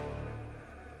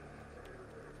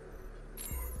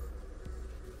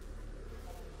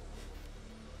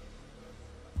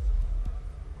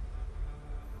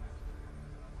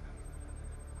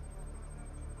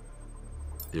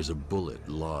 There's a bullet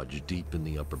lodged deep in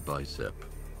the upper bicep.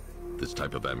 This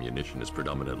type of ammunition is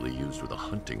predominantly used with a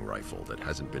hunting rifle that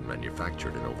hasn't been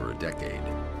manufactured in over a decade.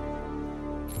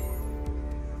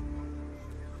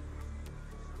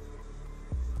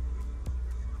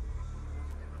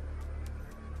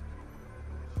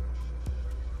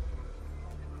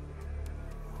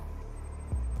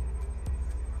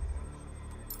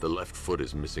 The left foot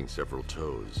is missing several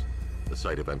toes. The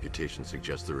site of amputation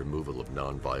suggests the removal of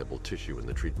non-viable tissue in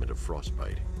the treatment of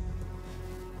frostbite.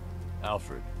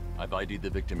 Alfred, I've ID'd the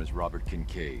victim as Robert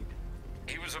Kincaid.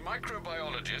 He was a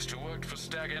microbiologist who worked for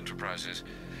Stag Enterprises.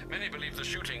 Many believe the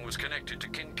shooting was connected to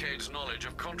Kincaid's knowledge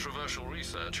of controversial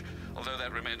research, although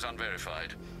that remains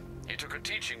unverified. He took a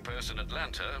teaching post in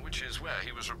Atlanta, which is where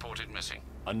he was reported missing.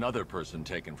 Another person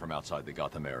taken from outside the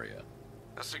Gotham area.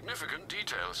 A significant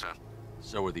detail, sir.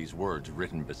 So are these words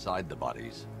written beside the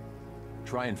bodies.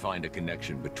 Try and find a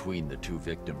connection between the two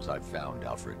victims I've found,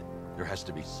 Alfred. There has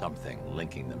to be something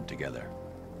linking them together.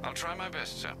 I'll try my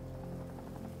best, sir.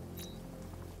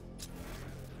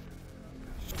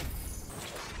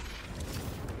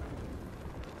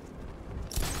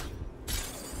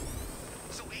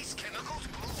 So these chemicals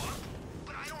blew up,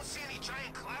 but I don't see any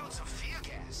giant clouds of fear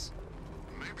gas.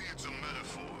 Maybe it's a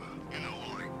metaphor. You know,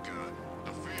 like,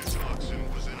 the fear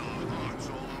toxin was in our hearts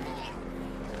all along.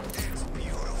 It's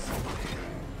beautiful.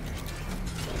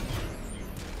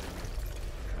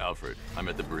 Alfred, I'm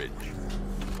at the bridge.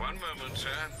 One moment, sir.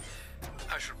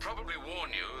 I should probably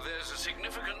warn you, there's a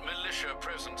significant militia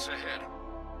presence ahead.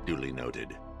 Duly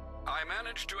noted. I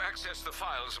managed to access the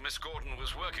files Miss Gordon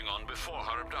was working on before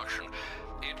her abduction.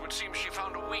 It would seem she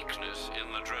found a weakness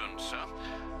in the drones, sir.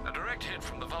 A direct hit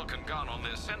from the Vulcan gun on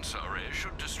their sensor array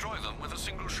should destroy them with a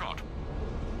single shot.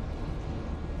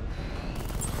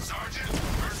 Sergeant,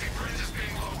 Mercy Bridge is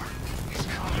being lowered. He's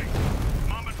coming.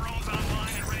 Mamba drones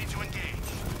online and ready to engage.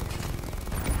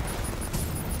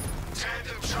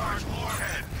 Tandem charge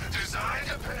warhead, designed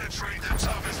to penetrate the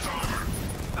toughest armor.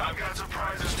 I've got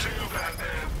surprises too,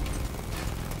 Batman.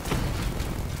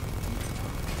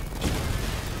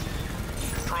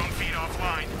 Drone feed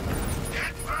offline.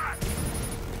 Get back!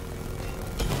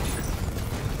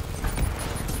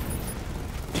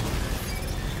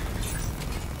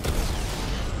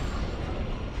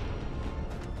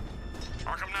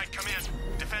 Arkham Knight, come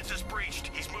in. Defense is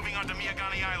breached. He's moving onto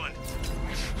Miyagani Island.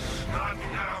 Not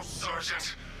now,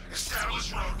 Sergeant.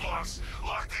 Establish roadblocks.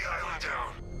 Lock the island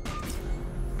down.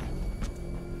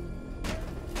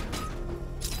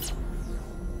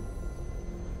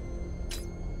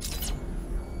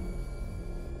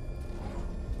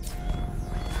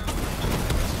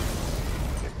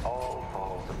 It all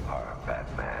falls apart,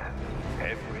 Batman.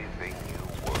 Everything you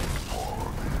worked for,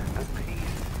 the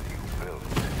peace you built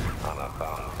on a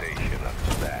foundation of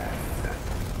sand.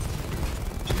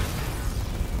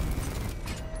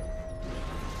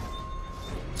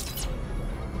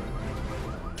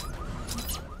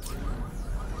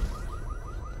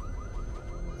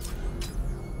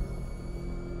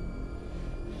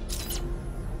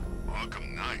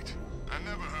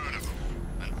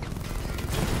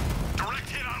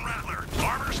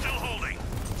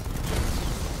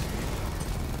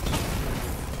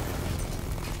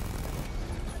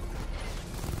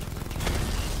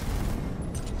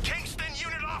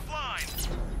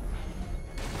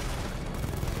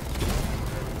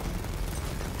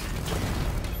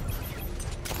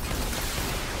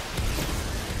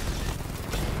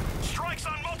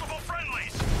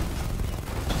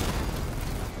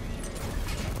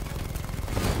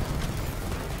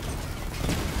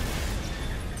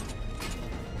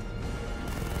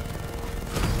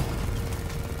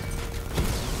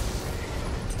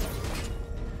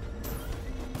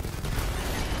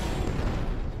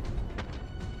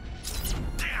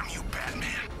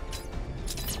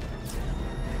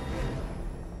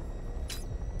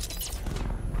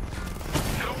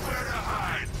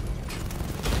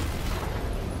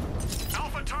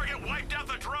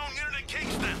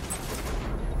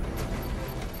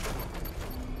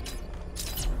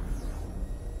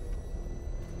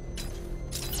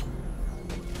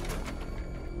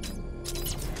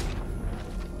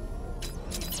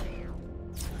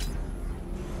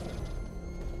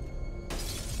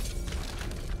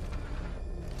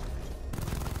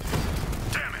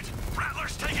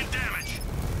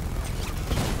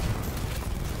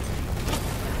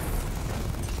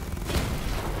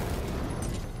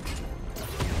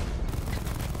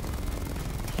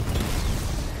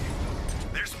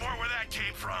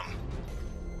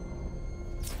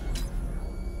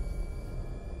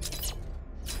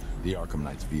 The Arkham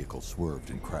Knight's vehicle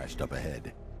swerved and crashed up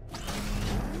ahead.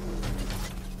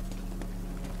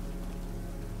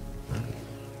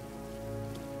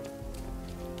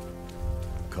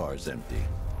 Car's empty.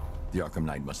 The Arkham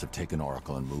Knight must have taken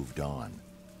Oracle and moved on.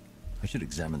 I should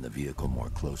examine the vehicle more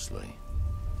closely.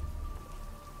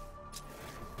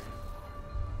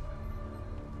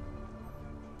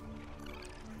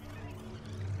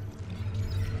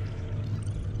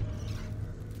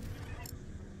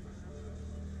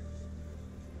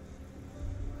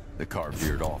 The car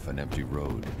veered off an empty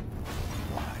road.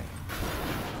 Why?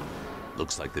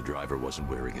 Looks like the driver wasn't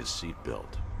wearing his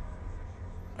seatbelt.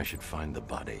 I should find the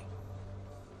body.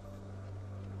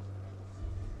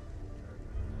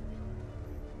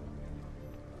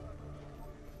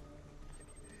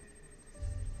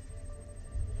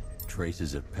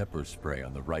 Traces of pepper spray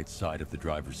on the right side of the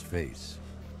driver's face.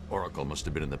 Oracle must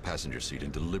have been in the passenger seat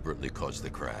and deliberately caused the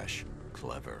crash.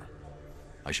 Clever.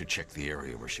 I should check the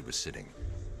area where she was sitting.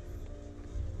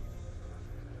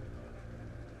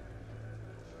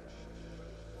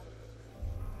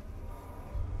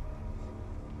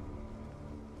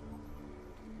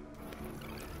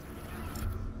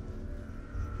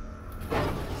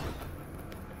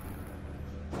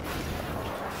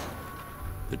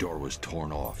 The door was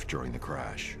torn off during the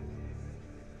crash.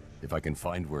 If I can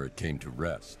find where it came to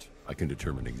rest, I can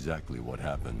determine exactly what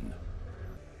happened.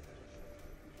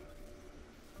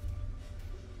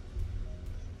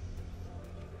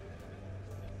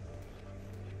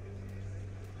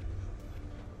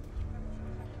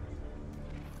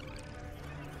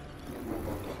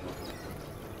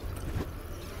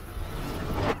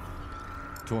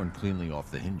 Torn cleanly off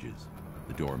the hinges.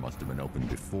 The door must have been opened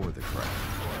before the crash.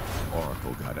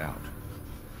 Oracle got out.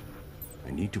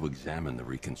 I need to examine the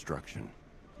reconstruction,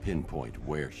 pinpoint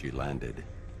where she landed.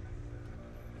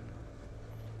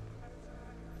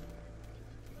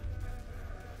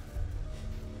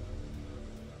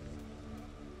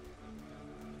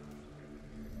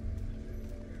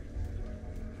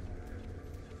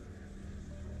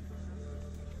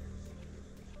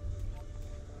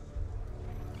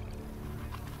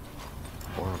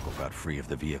 Oracle got free of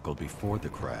the vehicle before the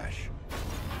crash.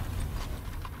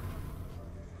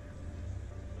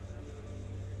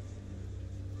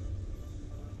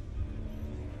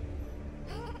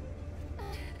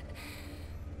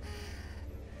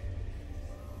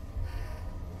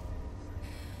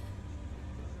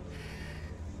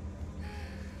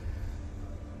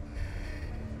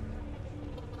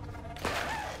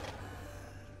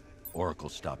 Oracle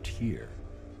stopped here.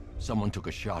 Someone took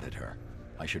a shot at her.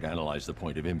 I should analyze the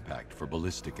point of impact for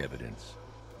ballistic evidence.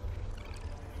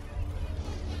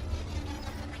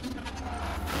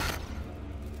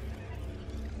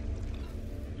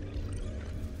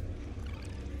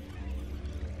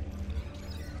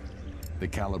 The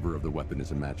caliber of the weapon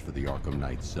is a match for the Arkham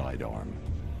Knight's sidearm.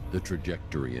 The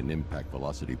trajectory and impact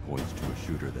velocity points to a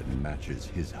shooter that matches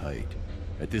his height.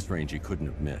 At this range, he couldn't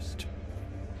have missed.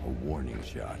 A warning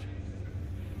shot.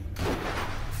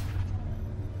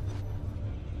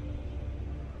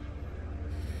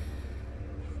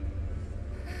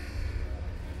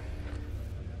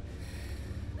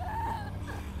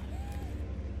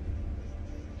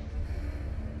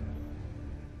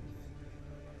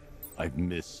 I've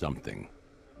missed something.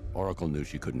 Oracle knew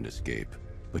she couldn't escape,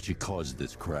 but she caused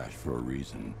this crash for a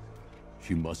reason.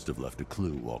 She must have left a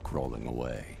clue while crawling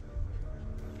away.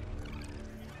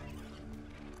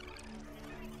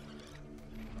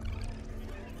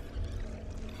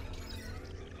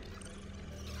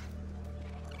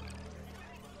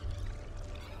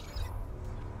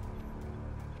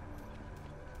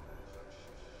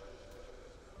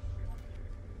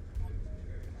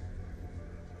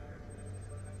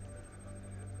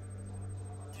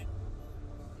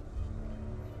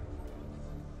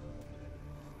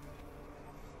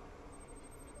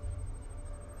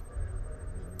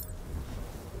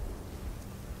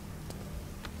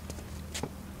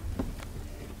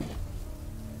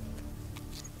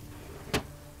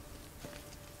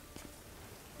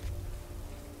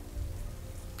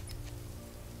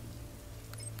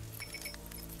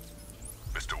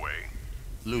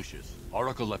 Lucius,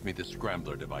 Oracle left me the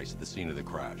scrambler device at the scene of the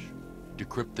crash.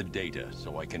 Decrypt the data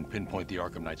so I can pinpoint the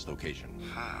Arkham Knight's location.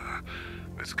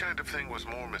 This kind of thing was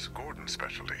more Miss Gordon's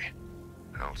specialty.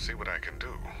 I'll see what I can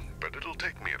do, but it'll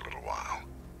take me a little while.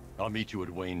 I'll meet you at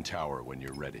Wayne Tower when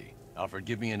you're ready. Alfred,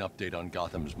 give me an update on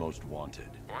Gotham's Most Wanted.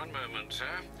 One moment, sir.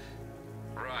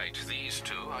 Right, these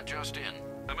two are just in.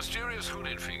 A mysterious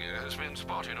hooded figure has been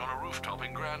spotted on a rooftop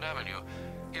in Grand Avenue.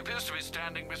 He appears to be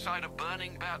standing beside a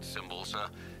burning bat symbol, sir.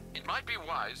 It might be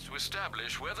wise to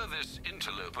establish whether this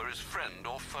interloper is friend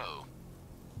or foe.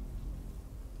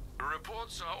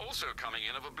 Reports are also coming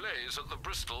in of a blaze at the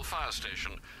Bristol fire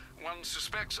station. One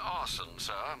suspects arson,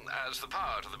 sir, as the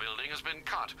power to the building has been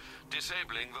cut,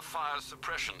 disabling the fire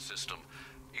suppression system.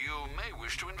 You may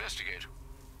wish to investigate.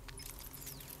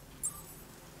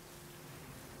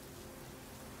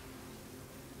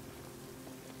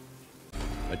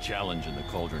 A challenge in the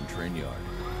Cauldron train yard.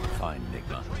 Fine,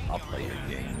 Nigma. I'll play your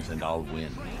games, and I'll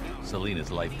win.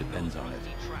 Selena's life depends on it.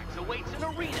 Tracks awaits an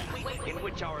arena in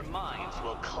which our minds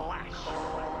will clash.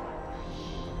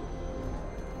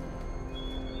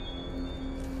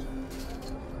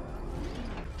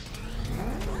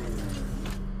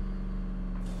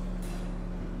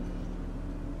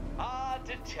 Ah,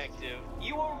 Detective,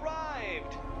 you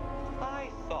arrived!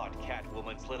 I thought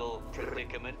Catwoman's little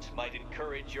predicament might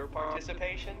encourage your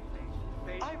participation.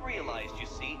 I realized, you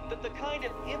see, that the kind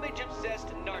of image-obsessed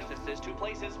narcissist who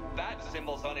places bat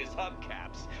symbols on his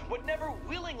hubcaps would never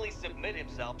willingly submit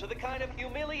himself to the kind of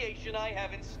humiliation I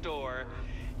have in store.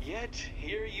 Yet,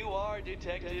 here you are,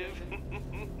 Detective.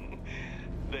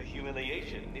 The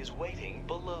humiliation is waiting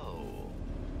below.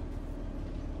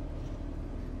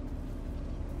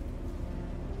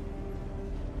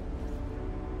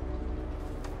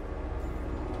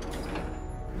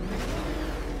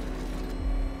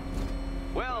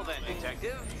 Well then,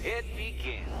 Detective, it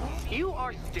begins. You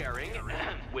are staring,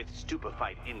 with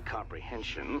stupefied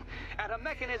incomprehension, at a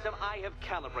mechanism I have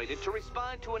calibrated to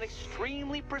respond to an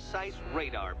extremely precise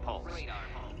radar pulse.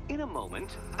 In a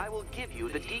moment, I will give you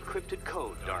the decrypted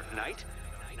code, Dark Knight.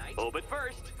 Oh, but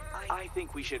first, I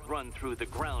think we should run through the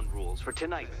ground rules for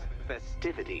tonight's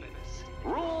festivities.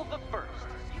 Rule the first.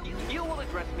 You will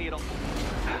address me at all.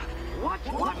 What?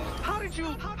 How did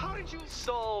you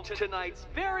solve tonight's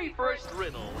very first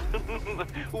riddle?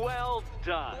 Well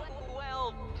done.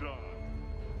 Well done.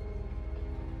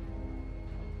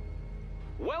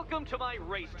 Welcome to my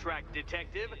racetrack,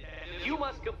 Detective. You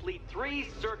must complete 3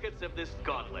 circuits of this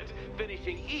gauntlet,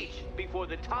 finishing each before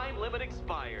the time limit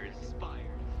expires.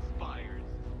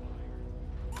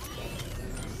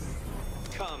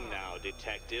 Come now,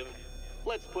 Detective.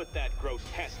 Let's put that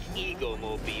grotesque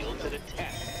ego-mobile to the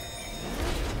test.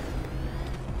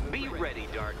 Be ready,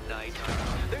 Dark Knight.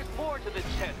 There's more to the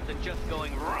test than just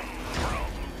going rum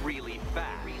really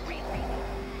fast.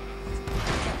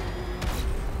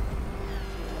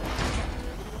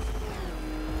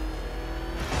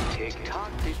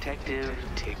 Tick-tock, Detective,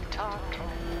 tick-tock.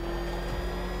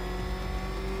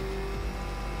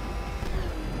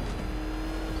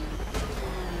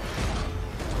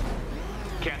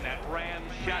 Can that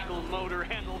ramshackle motor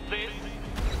handle this?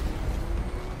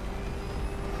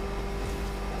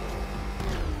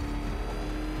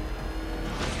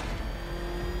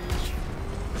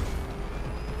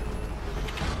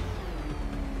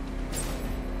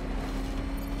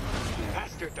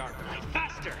 Faster, Dark Knight,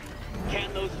 faster!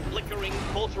 Can those flickering,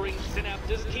 faltering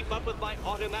synapses keep up with my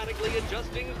automatically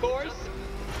adjusting course?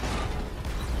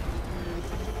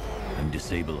 I'm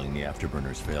disabling the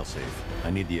afterburner's failsafe.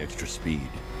 I need the extra speed.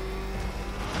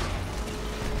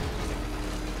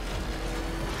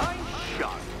 I'm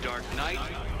shocked, Dark Knight.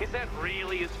 Is that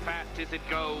really as fast as it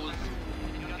goes?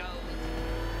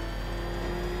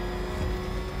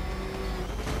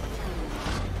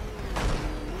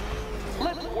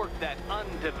 Let's work that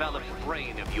undeveloped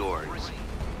brain of yours.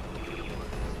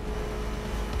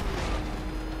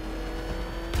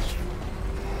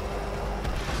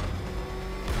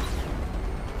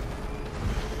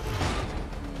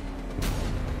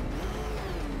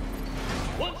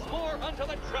 Once more onto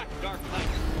the track, Dark Knight.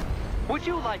 Would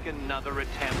you like another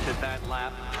attempt at that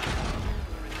lap?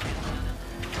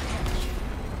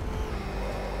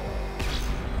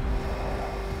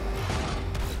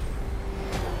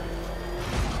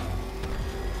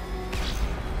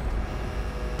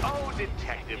 Oh,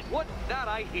 Detective, what's that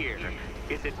I hear?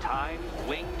 Is it time's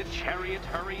winged chariot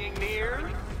hurrying near?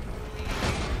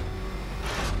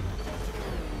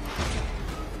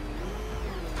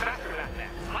 Faster than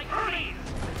that, like Hermes!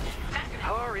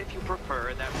 Or if you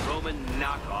prefer, that Roman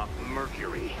knockoff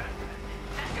Mercury.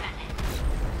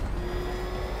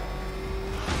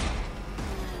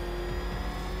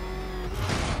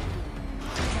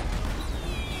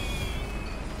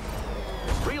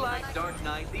 Relax, Dark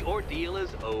Knight, the ordeal is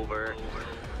over.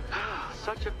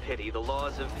 Such a pity the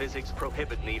laws of physics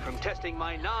prohibit me from testing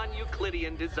my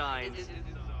non-Euclidean designs.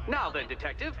 Now then,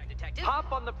 Detective,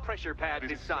 hop on the pressure pad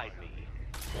beside me.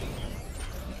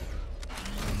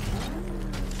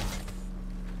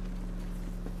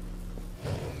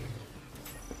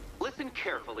 Listen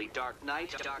carefully, Dark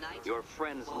Knight. Your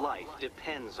friend's life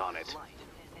depends on it.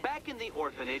 Back in the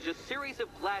orphanage, a series of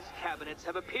glass cabinets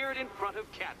have appeared in front of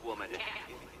Catwoman.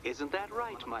 Isn't that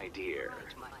right, my dear?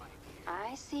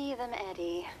 I see them,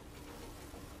 Eddie.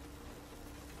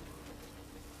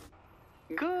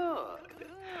 Good.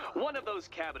 One of those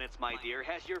cabinets, my dear,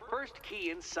 has your first key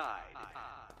inside.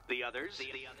 The others?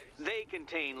 They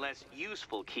contain less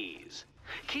useful keys.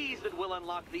 Keys that will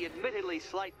unlock the admittedly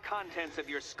slight contents of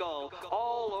your skull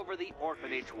all over the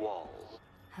orphanage walls.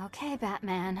 Okay,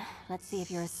 Batman. Let's see if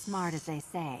you're as smart as they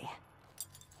say.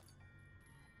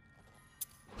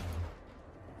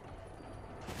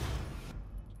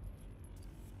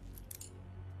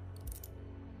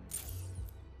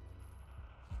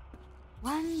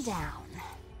 One down.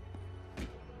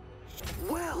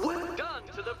 Well done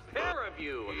to the pair of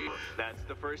you. That's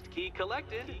the first key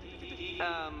collected.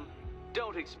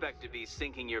 Don't expect to be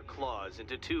sinking your claws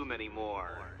into too many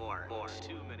more.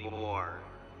 Too many more.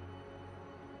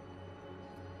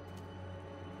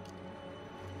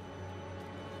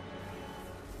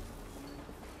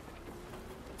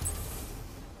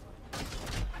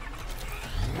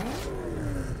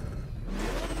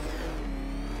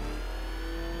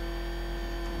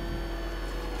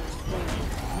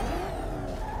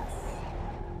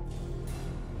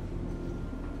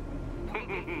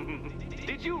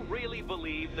 Did you really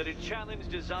believe that a challenge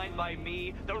designed by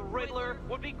me, the Riddler,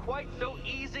 would be quite so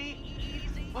easy?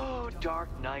 Oh, Dark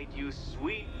Knight, you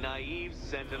sweet, naive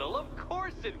sentinel, of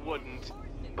course it wouldn't.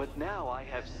 But now I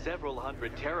have several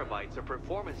hundred terabytes of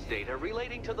performance data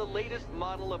relating to the latest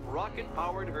model of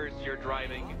rocket-powered hearse you're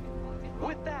driving.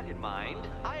 With that in mind,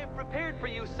 I have prepared for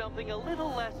you something a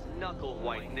little less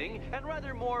knuckle-whitening and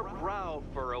rather more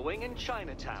brow-furrowing in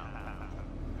Chinatown.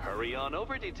 Hurry on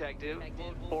over, Detective,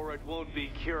 or it won't be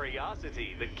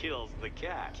curiosity that kills the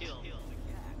cat.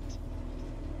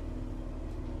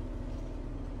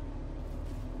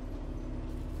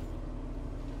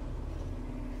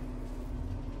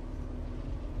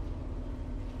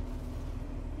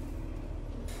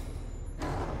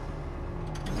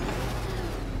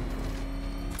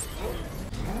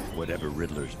 Whatever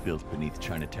Riddler's built beneath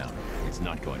Chinatown, it's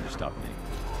not going to stop me.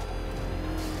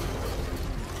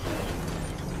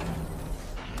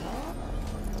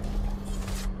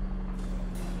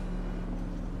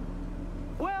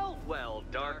 Well,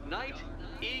 Dark Knight,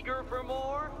 eager for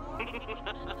more?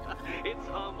 It's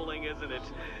humbling, isn't it?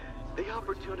 The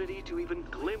opportunity to even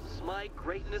glimpse my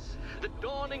greatness, the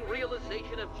dawning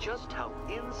realization of just how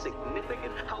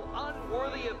insignificant, how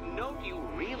unworthy of note you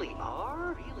really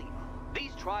are?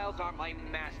 These trials are my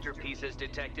masterpieces,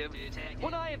 Detective.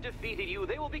 When I have defeated you,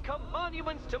 they will become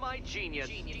monuments to my genius,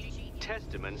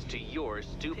 testaments to your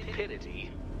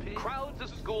stupidity. Crowds of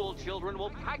school children will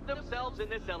pack themselves in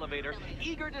this elevator,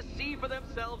 eager to see for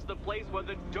themselves the place where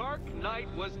the Dark Knight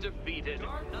was defeated.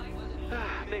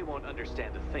 They won't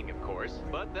understand a thing, of course,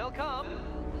 but they'll come.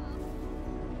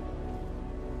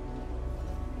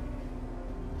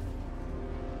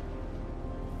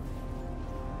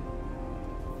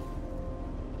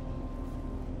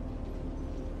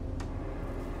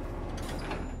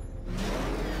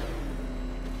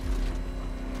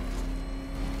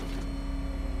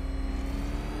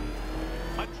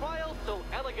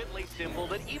 Simple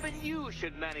that even you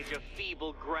should manage a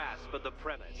feeble grasp of the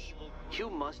premise.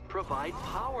 You must provide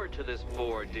power to this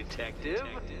board, Detective.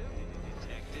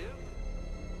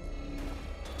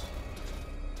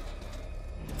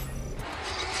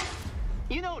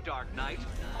 You know, Dark Knight,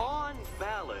 on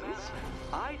balance,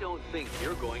 I don't think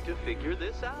you're going to figure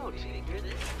this out.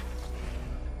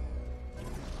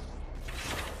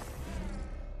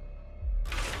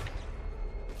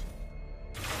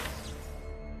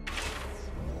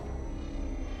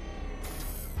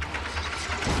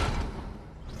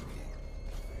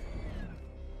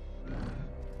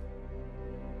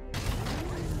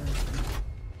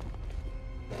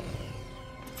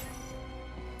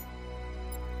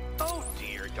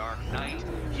 Dark Knight,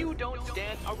 you don't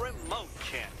stand a remote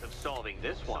chance of solving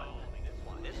this one.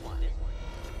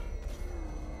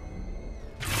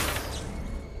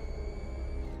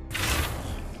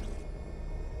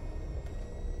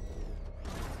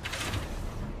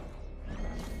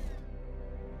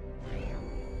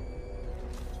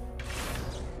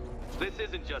 This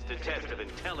isn't just a test of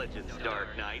intelligence,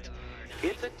 Dark Knight.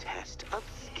 It's a test of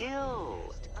skill.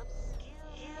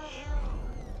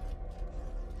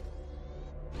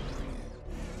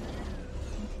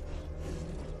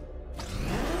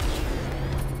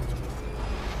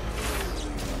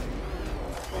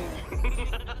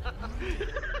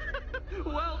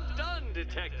 Well done,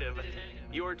 Detective.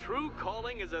 Your true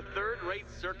calling as a third-rate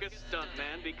circus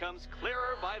stuntman becomes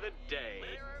clearer by the day.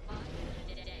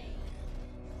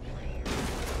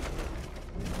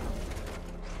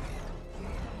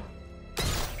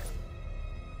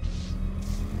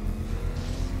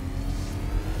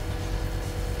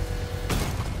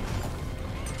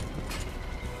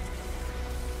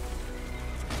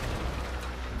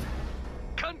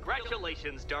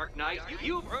 Congratulations, Dark Knight.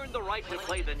 You've earned the right to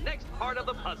play the next part of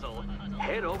the puzzle.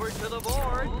 Head over to the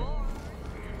board.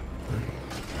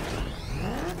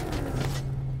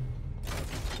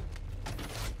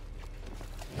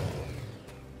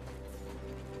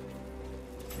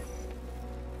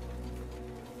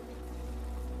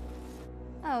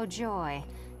 Oh, joy.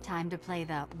 Time to play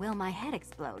the Will My Head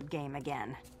Explode game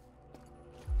again.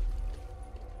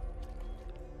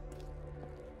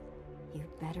 You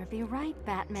better be right,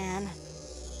 Batman.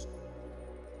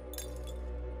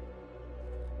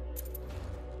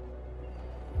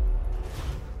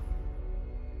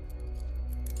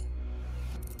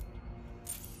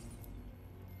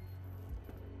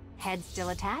 Head still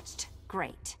attached?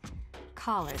 Great.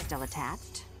 Collar still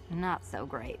attached? Not so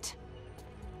great.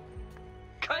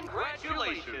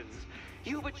 Congratulations!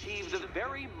 You've achieved the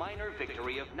very minor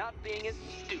victory of not being as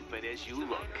stupid as you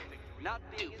look. Not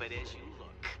stupid as you look.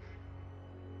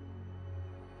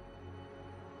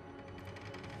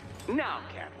 Now,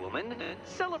 Catwoman,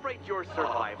 celebrate your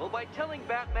survival by telling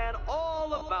Batman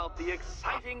all about the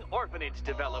exciting orphanage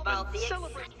development.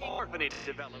 Celebrate orphanage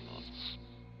development.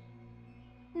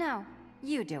 No,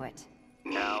 you do it.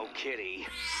 Now, Kitty.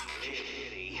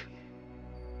 Kitty.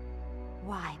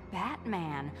 Why,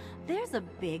 Batman, there's a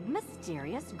big,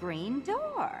 mysterious green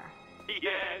door.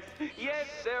 Yes,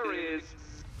 there is.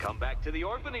 Come back to the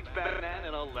orphanage, Batman,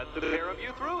 and I'll let the pair of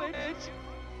you through it.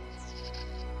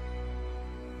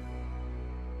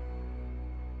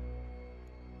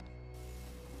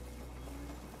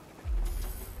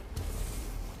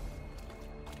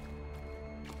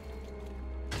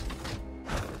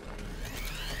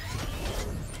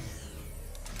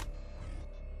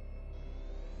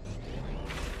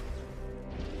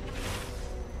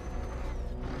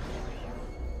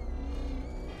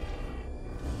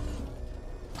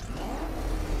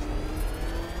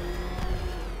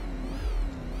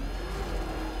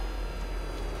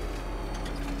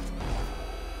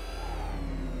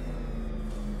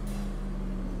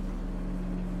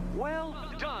 Well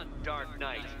done, Dark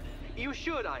Knight. You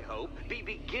should, I hope, be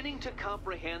beginning to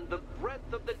comprehend the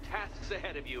breadth of the tasks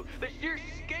ahead of you, the sheer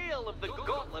scale of the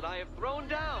gauntlet I have thrown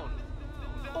down.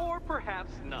 Or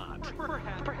perhaps not.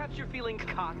 Perhaps you're feeling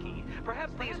cocky.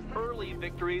 Perhaps these early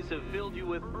victories have filled you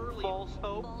with false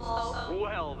hope.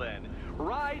 Well then,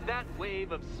 ride that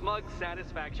wave of smug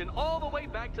satisfaction all the way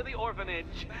back to the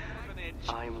orphanage.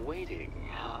 I'm waiting.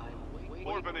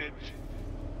 Orphanage.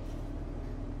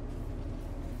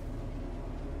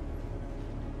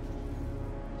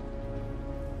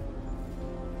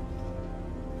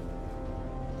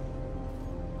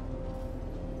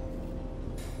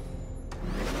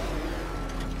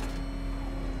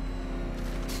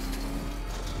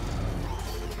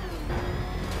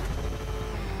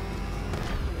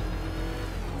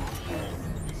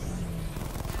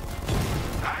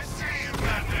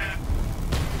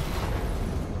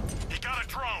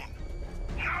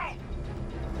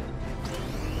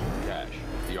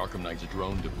 Arkham Knight's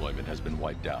drone deployment has been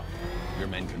wiped out. Your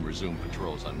men can resume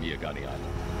patrols on Miyagani Island.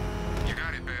 You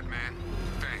got it, Batman.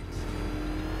 Thanks.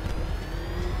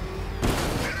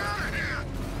 Get out of here!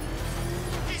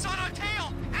 He's on our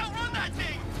tail! Outrun that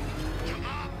thing!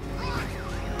 Run!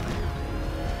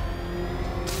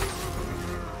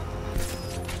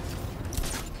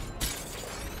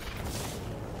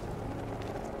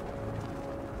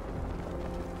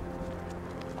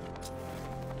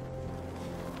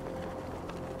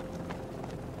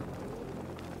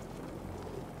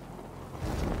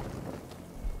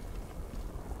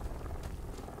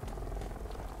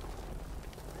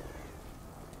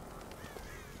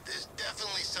 There's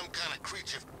definitely some kind of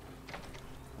creature.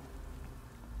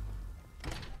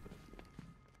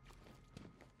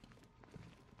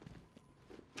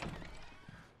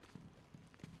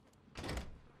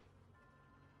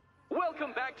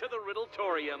 Welcome back to the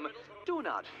Riddletorium. Do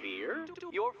not fear.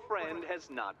 Your friend has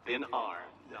not been harmed.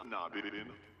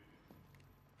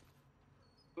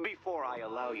 Before I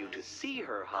allow you to see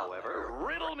her, however,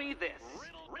 riddle me this.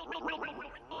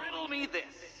 Riddle me this.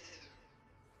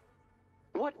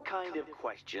 What kind of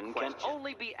question can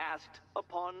only be asked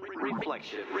upon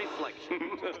reflection?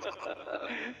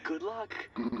 Good luck.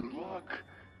 Good luck.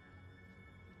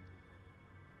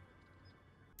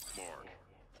 Mark.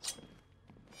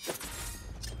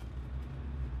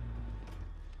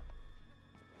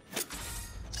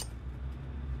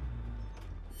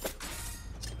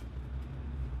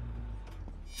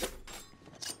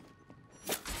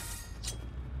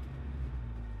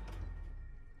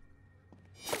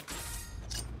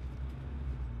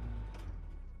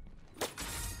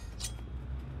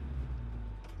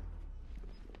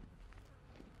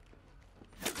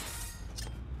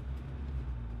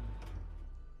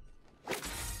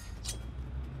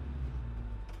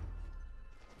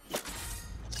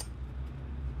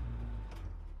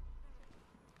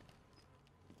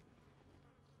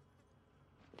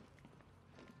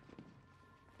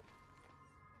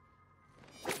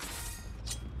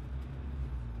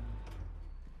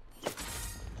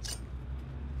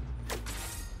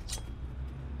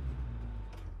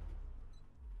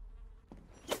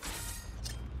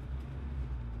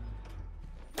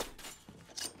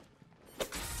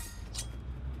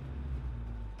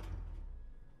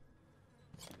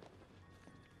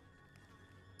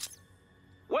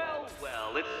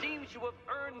 because you have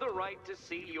earned the right to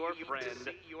see your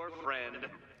friend.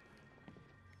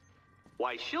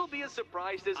 Why, she'll be as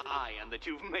surprised as I am that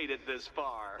you've made it this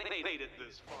far.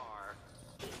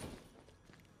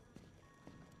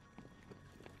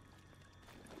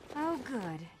 Oh,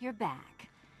 good. You're back.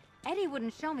 Eddie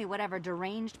wouldn't show me whatever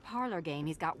deranged parlor game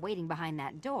he's got waiting behind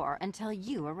that door until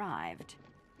you arrived.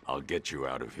 I'll get you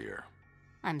out of here.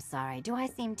 I'm sorry, do I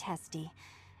seem testy?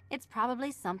 It's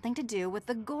probably something to do with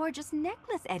the gorgeous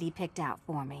necklace Eddie picked out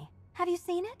for me. Have you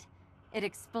seen it? It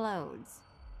explodes.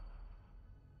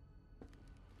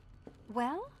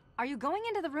 Well, are you going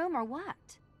into the room or what?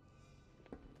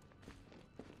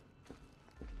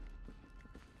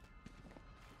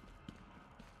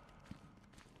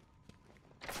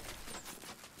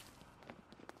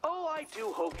 Oh, I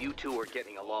do hope you two are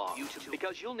getting along.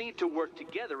 Because you'll need to work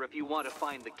together if you want to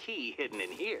find the key hidden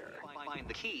in here. Find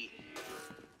the key.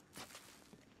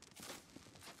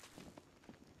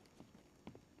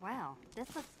 Well,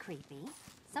 this looks creepy.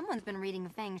 Someone's been reading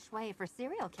feng shui for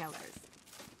serial killers.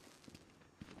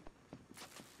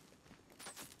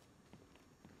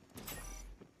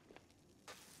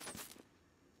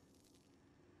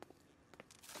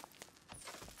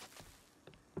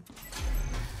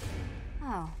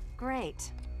 Oh,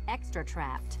 great. Extra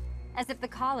trapped. As if the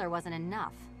collar wasn't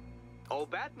enough. Oh,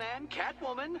 Batman,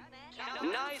 Catwoman,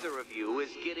 neither of you is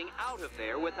getting out of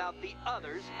there without the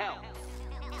other's help.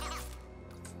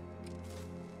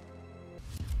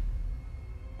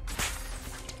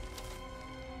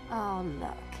 Oh,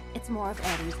 look. It's more of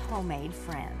Eddie's homemade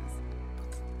friends.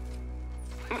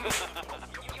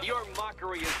 Your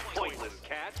mockery is pointless,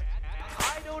 Cat.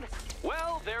 I don't...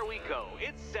 Well, there we go.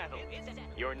 It's settled.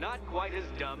 You're not quite as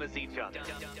dumb as each other.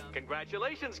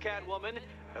 Congratulations, Catwoman.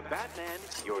 Batman,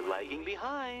 you're lagging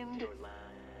behind.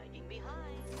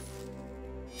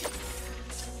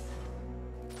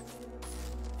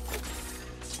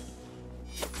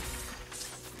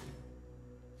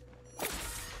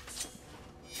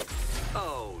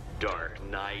 Oh, Dark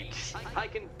Knight. I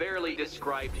can barely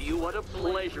describe to you what a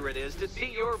pleasure it is to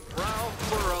see your brow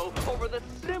furrow over the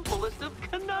simplest of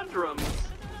conundrums.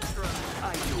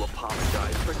 I do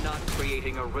apologize for not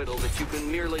creating a riddle that you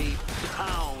can merely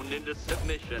pound into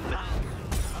submission.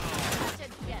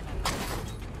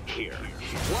 Here,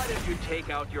 why don't you take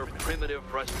out your primitive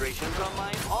frustrations on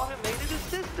my automated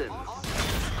assistants?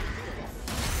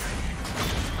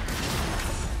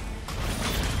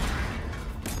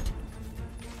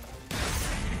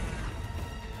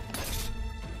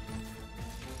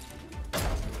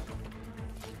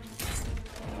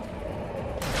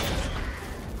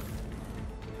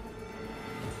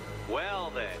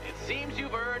 Well then, it seems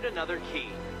you've earned another key.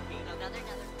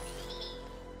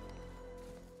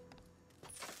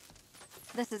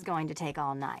 This is going to take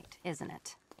all night, isn't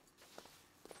it?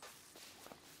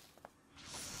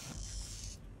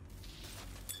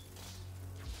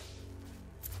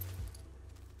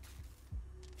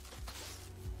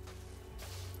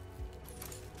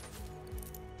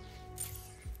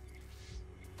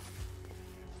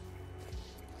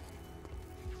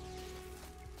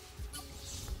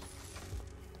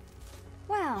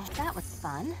 Well, that was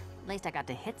fun. At least I got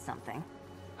to hit something.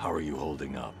 How are you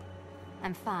holding up?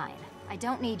 I'm fine. I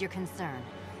don't need your concern.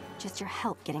 Just your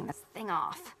help getting this thing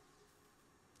off.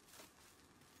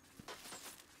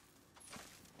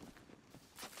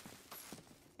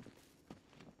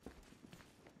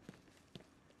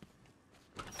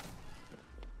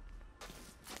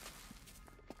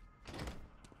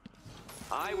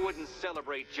 I wouldn't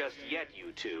celebrate just yet,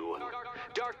 you two.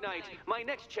 Dark Knight, my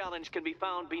next challenge can be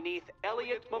found beneath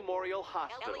Elliott Memorial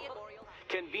Hospital.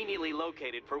 Conveniently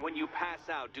located for when you pass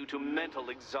out due to mental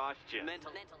exhaustion.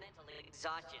 Mental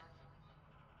exhaustion.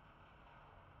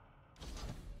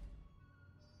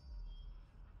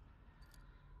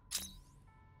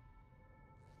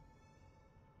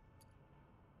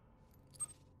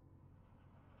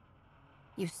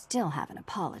 You still haven't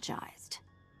apologized.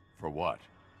 For what?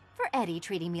 For Eddie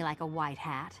treating me like a white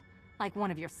hat. Like one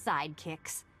of your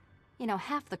sidekicks. You know,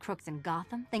 half the crooks in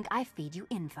Gotham think I feed you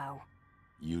info.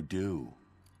 You do.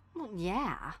 Well,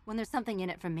 yeah, when there's something in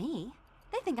it for me.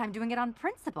 They think I'm doing it on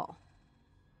principle.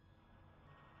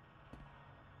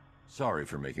 Sorry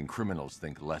for making criminals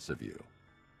think less of you.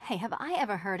 Hey, have I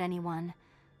ever hurt anyone?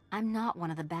 I'm not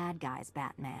one of the bad guys,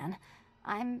 Batman.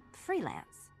 I'm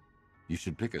freelance. You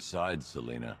should pick a side,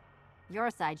 Selina. Your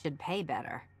side should pay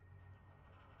better.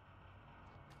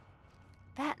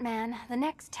 Batman, the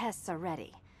next tests are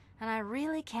ready. And I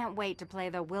really can't wait to play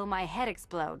the Will My Head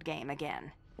Explode game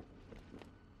again.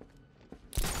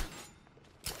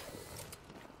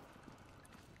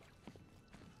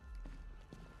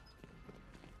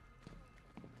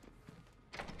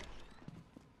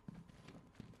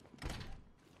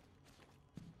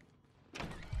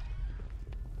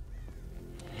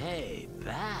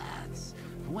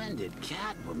 When did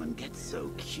Catwoman get so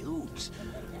cute?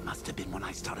 Must have been when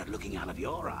I started looking out of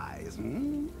your eyes,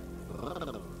 hmm?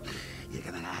 You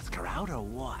gonna ask her out or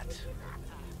what?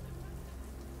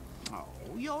 Oh,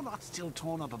 you're not still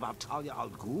torn up about Talia al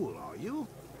Ghul, are you?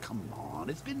 Come on,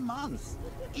 it's been months.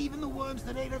 Even the worms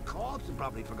that ate her corpse have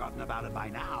probably forgotten about it by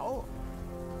now.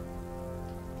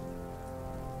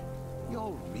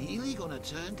 You're really gonna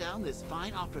turn down this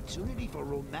fine opportunity for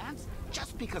romance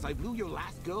just because I blew your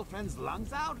last girlfriend's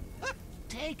lungs out?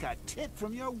 Take a tip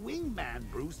from your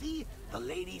wingman, Brucey. The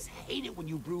ladies hate it when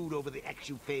you brood over the ex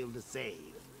you failed to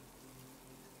save.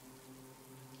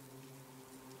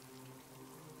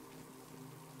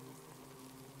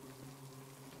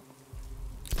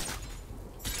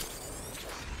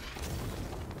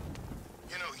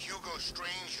 You know, Hugo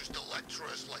Strange used to lecture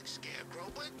us like Scarecrow,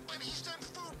 but he sent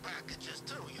food packages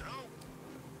too, you know?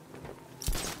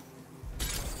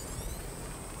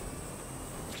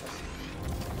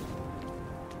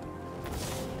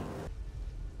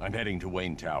 I'm heading to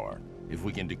Wayne Tower. If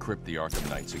we can decrypt the Arkham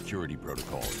Knight security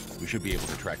protocol, we should be able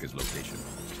to track his location.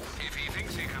 If he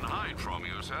thinks he can hide from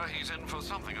you, sir, he's in for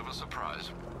something of a surprise.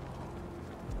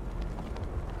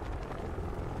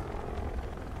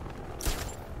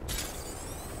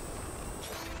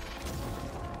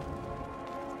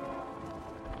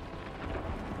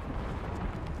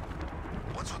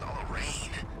 What's with all the rain?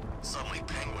 Suddenly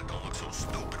Penguin don't look so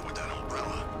stupid with that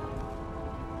umbrella.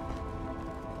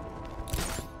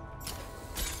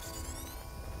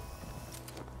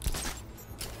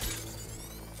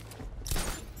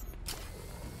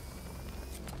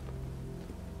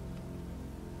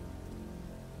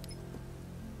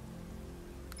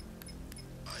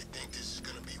 I think this is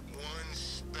gonna be one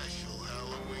special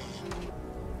Halloween.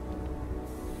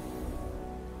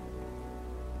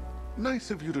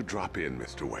 Nice of you to drop in,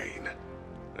 Mr. Wayne.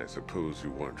 I suppose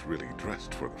you weren't really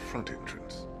dressed for the front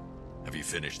entrance. Have you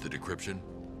finished the decryption?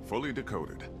 Fully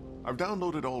decoded. I've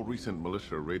downloaded all recent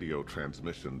militia radio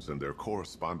transmissions and their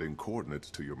corresponding coordinates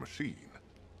to your machine.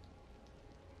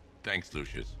 Thanks,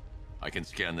 Lucius. I can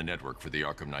scan the network for the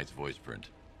Arkham Knight's voice print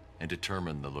and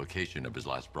determine the location of his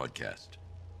last broadcast.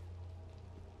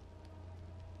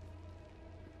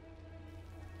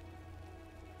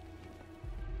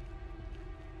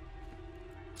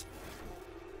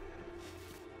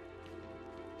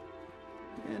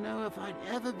 You know, if I'd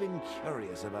ever been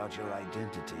curious about your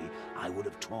identity, I would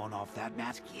have torn off that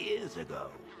mask years ago.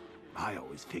 I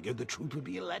always figured the truth would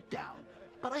be a letdown.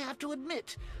 But I have to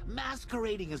admit,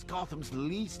 masquerading as Gotham's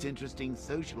least interesting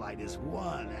socialite is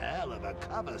one hell of a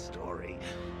cover story.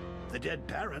 The dead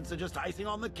parents are just icing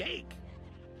on the cake.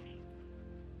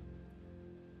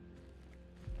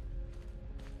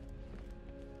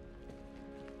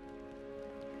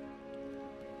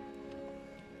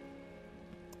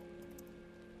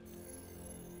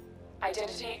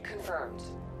 Identity confirmed.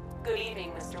 Good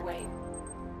evening, Mr. Wayne.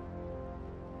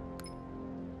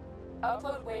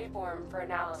 Upload waveform for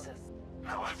analysis.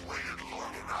 Now I've waited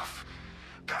long enough.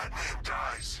 Batman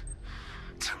dies.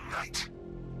 Tonight.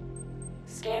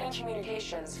 Scanning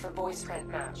communications for voice print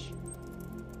match.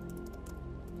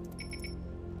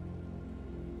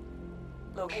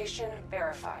 Location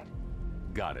verified.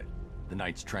 Got it. The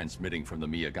Knight's transmitting from the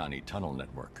Miyagani tunnel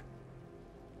network.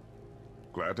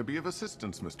 Glad to be of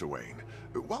assistance, Mr. Wayne.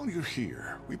 While you're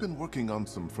here, we've been working on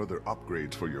some further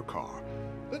upgrades for your car.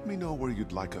 Let me know where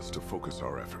you'd like us to focus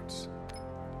our efforts.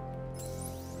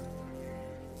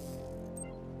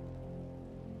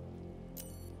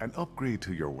 An upgrade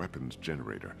to your weapons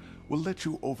generator will let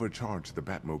you overcharge the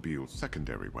Batmobile's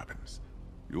secondary weapons.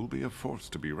 You'll be a force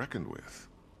to be reckoned with.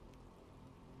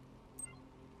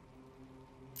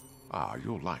 Ah,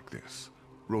 you'll like this.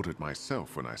 Wrote it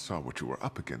myself when I saw what you were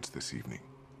up against this evening.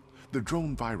 The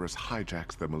drone virus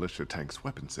hijacks the militia tank's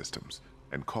weapon systems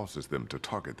and causes them to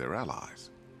target their allies.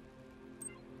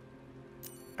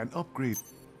 An upgrade...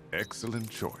 Excellent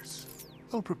choice.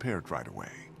 I'll prepare it right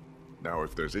away. Now,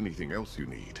 if there's anything else you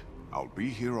need, I'll be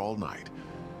here all night.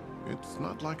 It's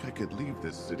not like I could leave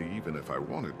this city even if I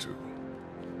wanted to.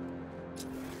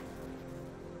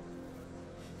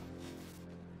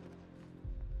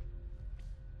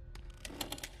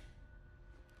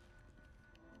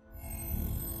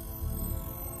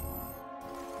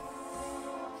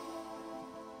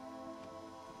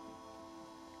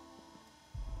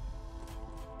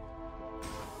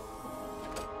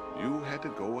 You had to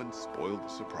go and spoil the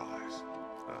surprise.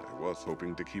 I was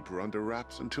hoping to keep her under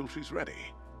wraps until she's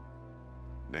ready.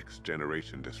 Next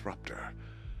generation disruptor.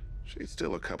 She's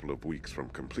still a couple of weeks from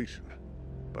completion,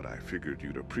 but I figured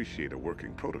you'd appreciate a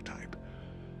working prototype.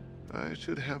 I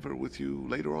should have her with you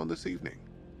later on this evening.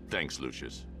 Thanks,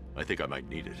 Lucius. I think I might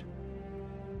need it.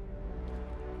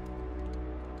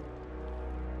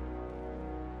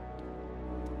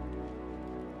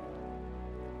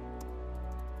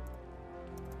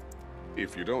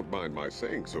 If you don't mind my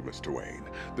saying so, Mr. Wayne,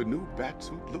 the new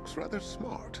Batsuit looks rather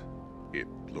smart. It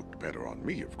looked better on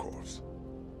me, of course.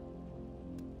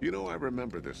 You know, I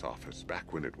remember this office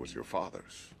back when it was your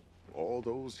father's. All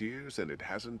those years, and it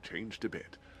hasn't changed a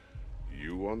bit.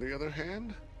 You, on the other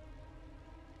hand?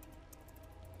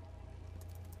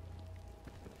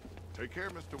 Take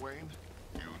care, Mr. Wayne.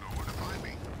 You know where to find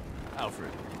me.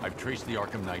 Alfred, I've traced the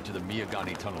Arkham Knight to the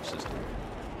Miyagani tunnel system.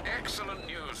 Excellent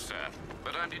news, sir.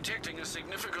 But I'm detecting a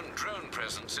significant drone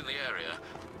presence in the area.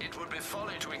 It would be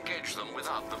folly to engage them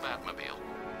without the Batmobile.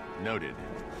 Noted.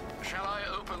 Shall I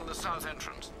open the south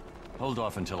entrance? Hold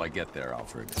off until I get there,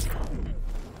 Alfred.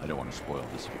 I don't want to spoil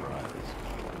the surprise.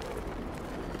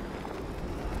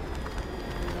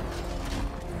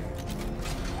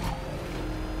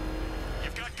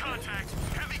 You've got contact.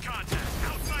 Heavy contact.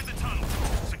 Outside the tunnel.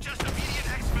 Suggest immediate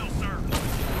exfil, sir.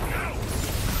 Go!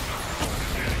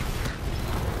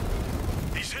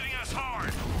 He's hitting us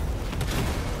hard.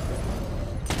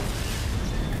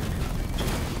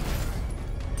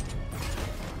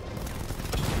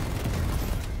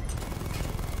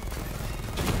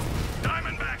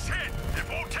 Diamondback's hit. It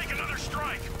won't take another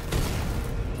strike.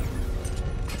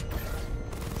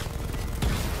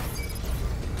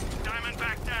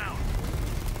 Diamondback down.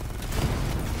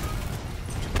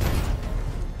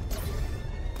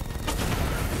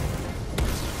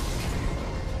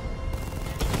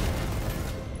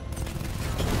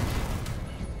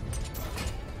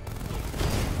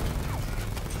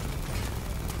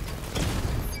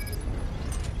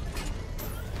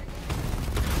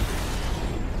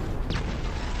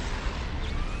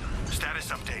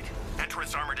 Status update.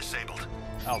 Entrance armor disabled.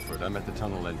 Alfred, I'm at the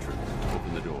tunnel entrance.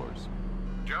 Open the doors.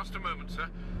 Just a moment, sir.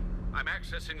 I'm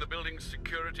accessing the building's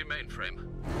security mainframe.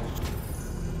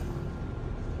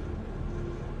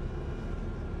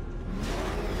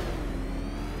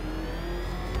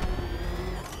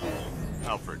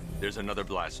 Alfred, there's another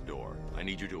blast door. I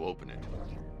need you to open it.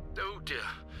 Oh dear.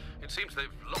 It seems they've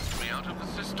locked me out of the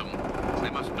system. They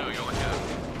must know you're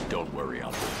here. Don't worry,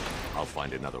 Alfred. I'll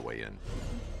find another way in.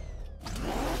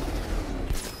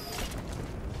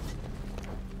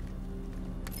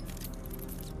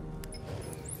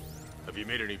 Have you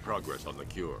made any progress on the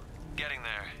cure? Getting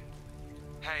there.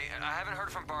 Hey, I haven't heard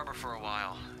from Barbara for a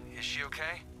while. Is she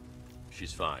okay?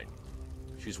 She's fine.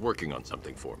 She's working on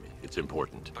something for me. It's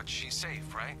important. But she's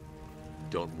safe, right?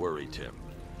 Don't worry, Tim.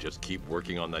 Just keep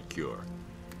working on that cure.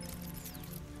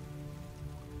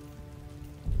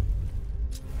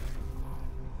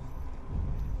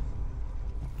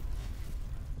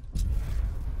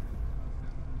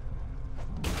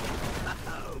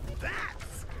 Oh,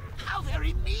 bats! How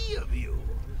very me of you!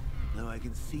 Though I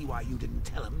can see why you didn't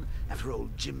tell him after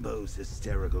old Jimbo's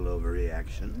hysterical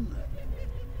overreaction.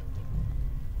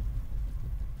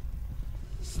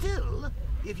 Still,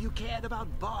 if you cared about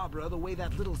Barbara the way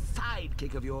that little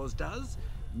sidekick of yours does,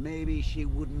 maybe she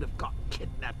wouldn't have got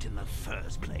kidnapped in the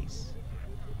first place.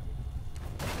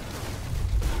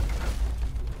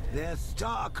 They're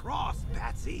star-crossed,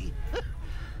 Patsy.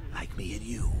 Like me and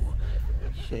you.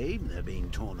 Shame they're being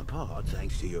torn apart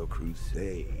thanks to your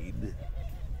crusade.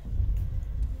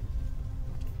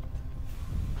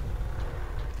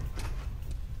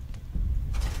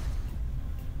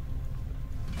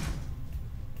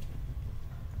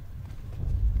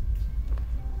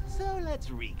 So let's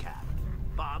recap.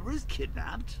 Barbara's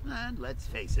kidnapped, and let's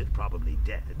face it, probably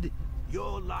dead.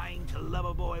 You're lying to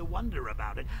Loverboy Wonder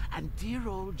about it, and dear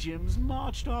old Jim's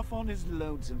marched off on his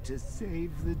lonesome to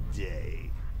save the day.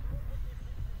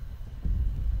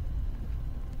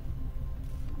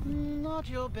 Not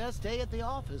your best day at the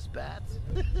office, Bats.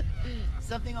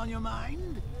 Something on your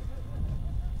mind?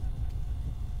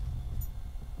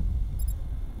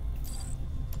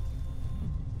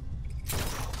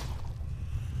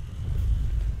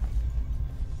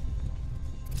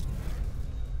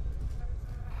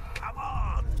 Come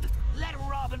on! Let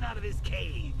Robin out of his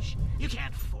cage! You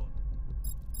can't force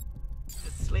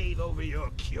to slave over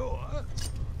your cure.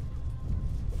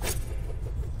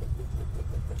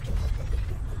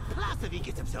 Plus, if he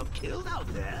gets himself killed out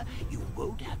there, you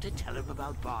won't have to tell him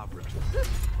about Barbara.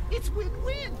 It's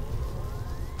win-win!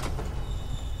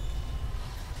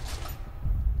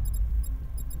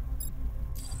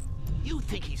 You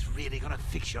think he's really gonna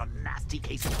fix your nasty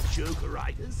case of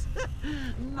jokeritis?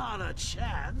 Not a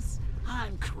chance.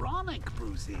 I'm chronic,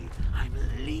 Brucey. I'm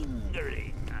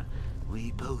lingering.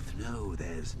 We both know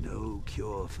there's no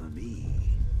cure for me.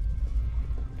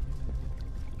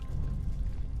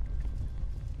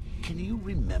 Can you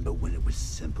remember when it was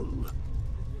simple?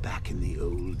 Back in the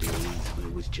old days when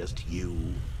it was just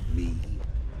you, me,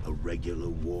 a regular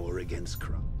war against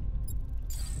crime?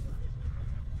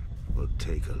 Well,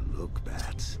 take a look,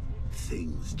 Bats.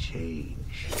 Things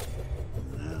change.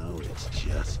 Now it's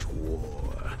just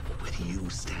war, with you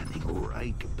standing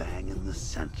right bang in the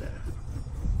center.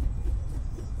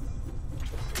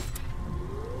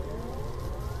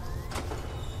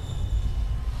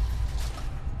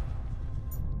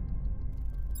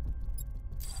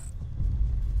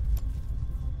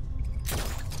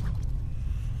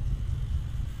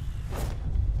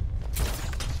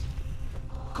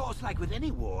 Like with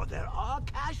any war, there are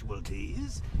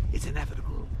casualties. It's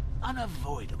inevitable,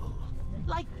 unavoidable.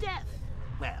 Like death.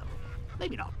 Well,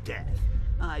 maybe not death.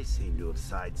 I seem to have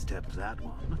sidestepped that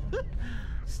one.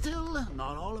 Still,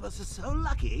 not all of us are so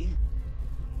lucky.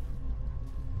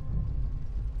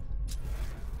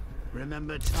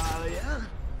 Remember Talia?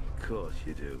 Of course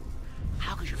you do.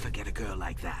 How could you forget a girl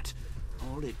like that?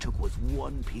 All it took was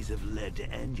one piece of lead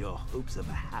to end your hopes of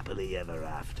a happily ever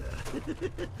after.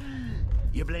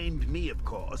 You blamed me, of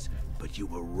course, but you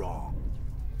were wrong.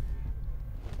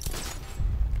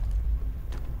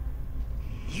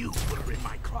 You put her in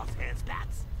my crosshairs,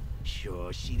 Bats.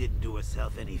 Sure, she didn't do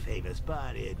herself any favors,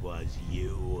 but it was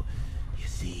you. You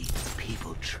see,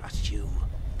 people trust you.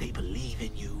 They believe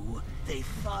in you. They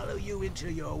follow you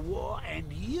into your war,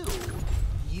 and you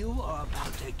are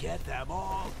about to get them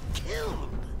all killed.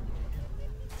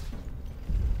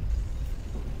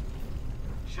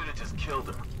 Should have just killed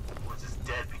her. Woods is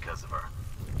dead because of her.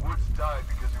 Woods died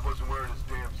because he wasn't wearing his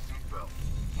damn seatbelt.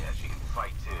 Yeah, she can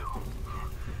fight too.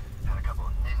 Had a couple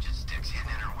of ninja sticks hidden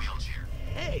in her wheelchair.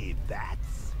 Hey,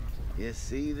 Bats. You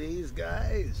see these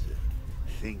guys?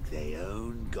 Think they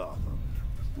own Gotham.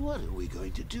 What are we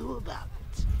going to do about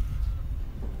it?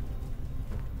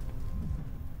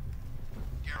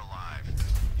 You're alive.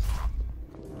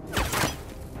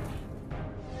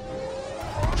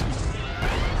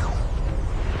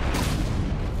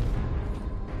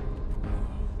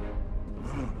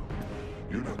 No.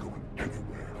 You're not going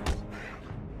anywhere, man.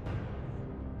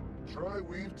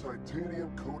 Tri-weave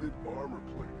titanium-coated armor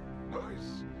plating. Nice.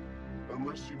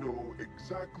 Unless you know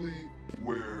exactly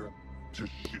where to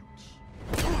shoot.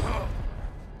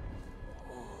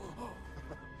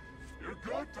 You're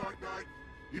good, Dark Knight.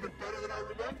 Even better than I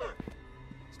remember.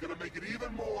 It's gonna make it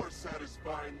even more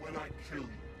satisfying when I kill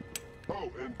you. Oh,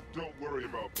 and don't worry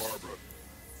about Barbara.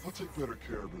 I'll take better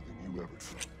care of her than you ever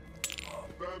could.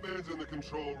 Batman's in the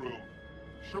control room.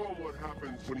 Show him what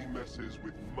happens when he messes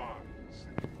with minds.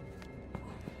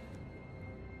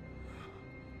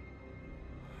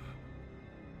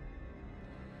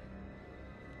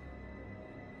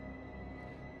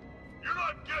 You're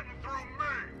not getting through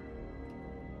me!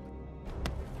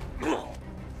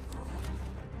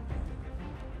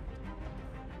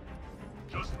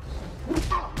 Just...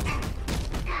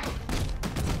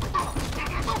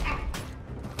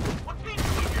 What's he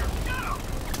doing here? Get him!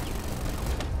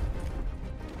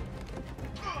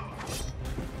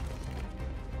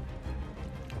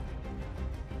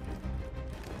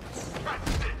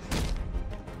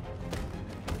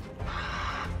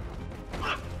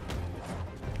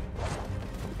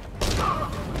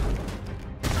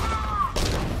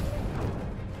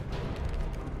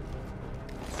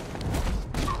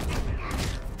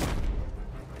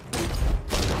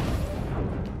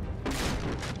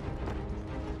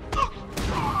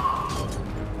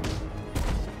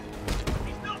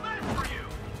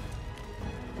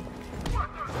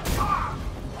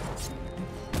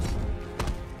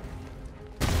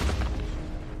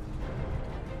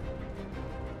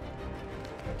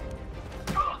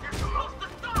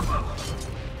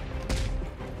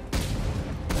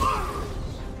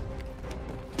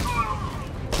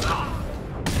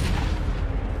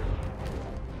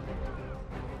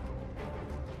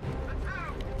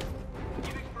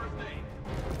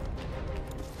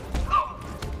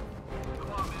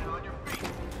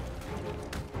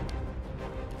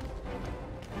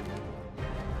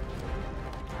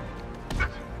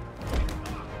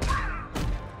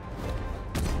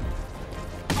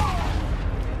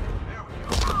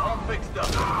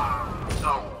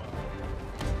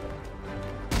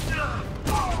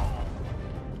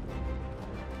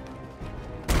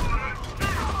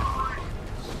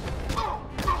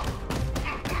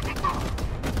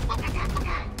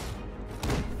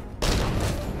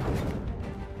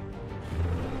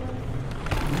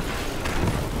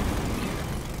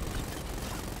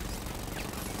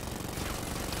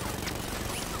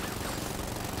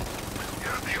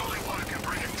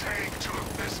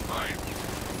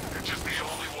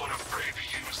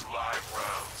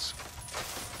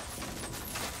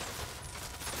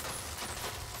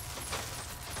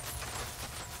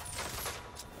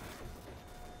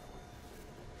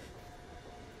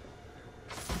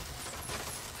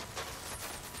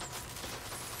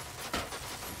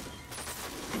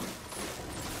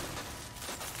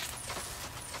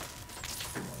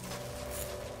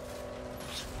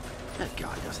 That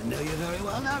guy doesn't know you very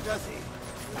well now, does he?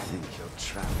 I think you're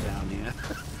trapped down here.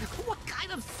 What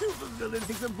kind of supervillain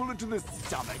thinks a bullet to the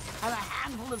stomach and a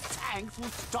handful of tanks will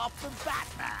stop the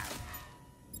Batman?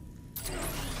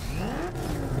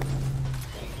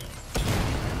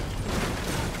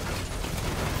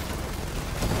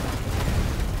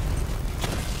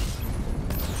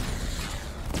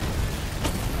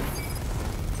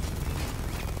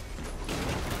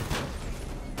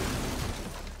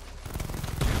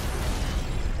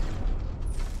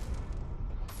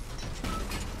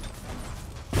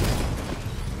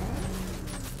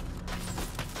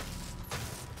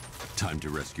 Time to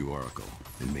rescue Oracle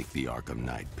and make the Arkham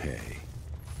Knight pay.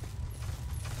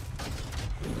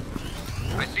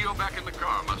 I see you're back in the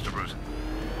car, Master Bruce.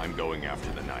 I'm going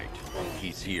after the Knight.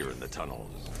 He's here in the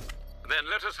tunnels. Then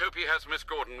let us hope he has Miss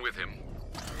Gordon with him.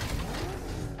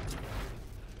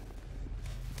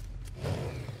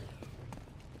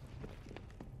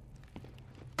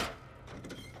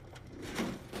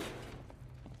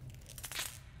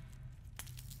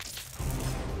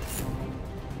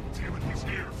 Damn it, he's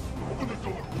here! Open the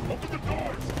door! Open the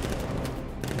doors!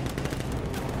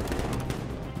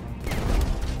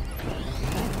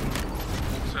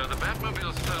 So the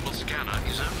Batmobile's thermal scanner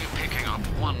is only picking up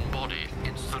one body.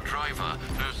 It's the driver.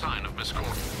 No sign of Miss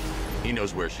Gordon. He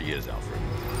knows where she is, Alfred.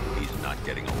 He's not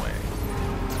getting away.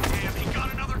 Damn, he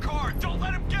got another car! Don't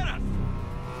let him get us!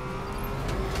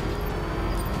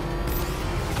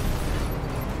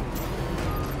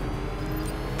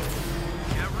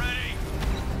 Get ready!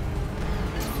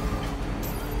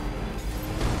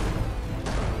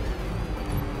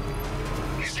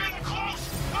 He's getting close!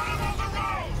 Let him off the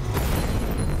road!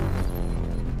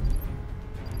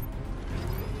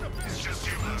 It's just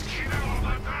you left. Keep it on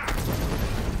my back!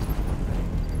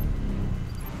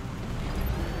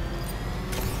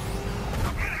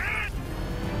 I'm getting hit!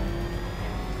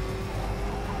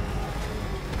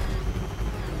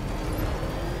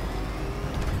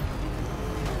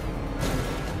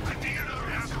 I need another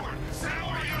escort! Send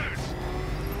more units!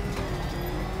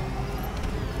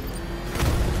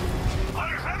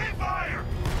 Under heavy fire!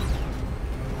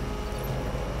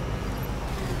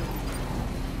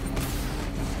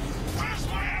 Where's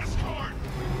my escort?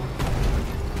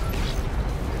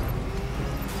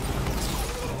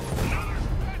 Another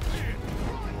spaceship!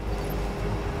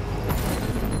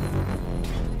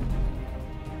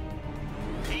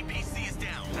 APC is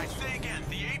down. I say again,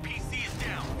 the APC is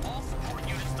down. All support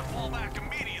units to fall back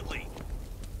immediately.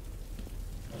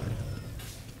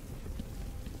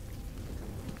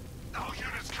 All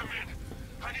units come in.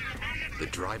 I need immediate... The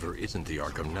driver isn't the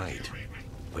Arkham Knight,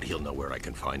 but he'll know where I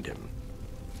can find him.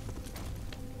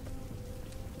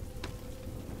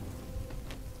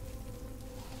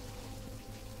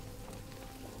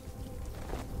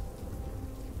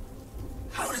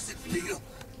 How does it feel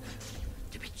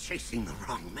to be chasing the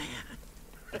wrong man?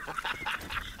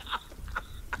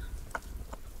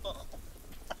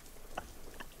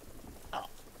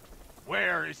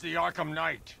 Where is the Arkham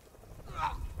Knight?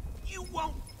 You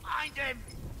won't find him!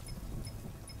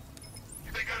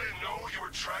 You think I didn't know you were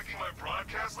tracking my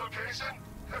broadcast location?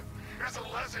 Here's a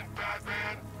lesson,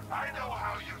 Batman. I know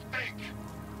how you think,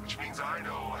 which means I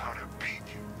know how to beat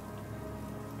you.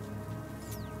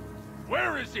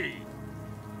 Where is he?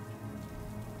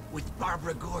 With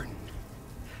Barbara Gordon.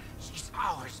 She's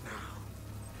ours now.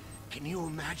 Can you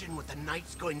imagine what the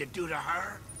Knight's going to do to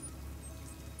her?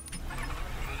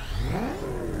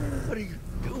 What are you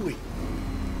doing?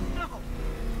 No!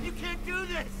 You can't do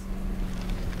this!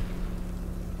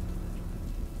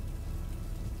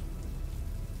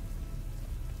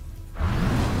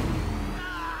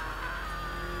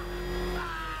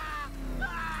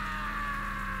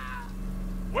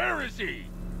 Where is he?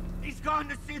 He's gone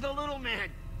to see the little man,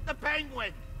 the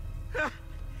Penguin.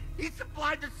 He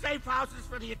supplied the safe houses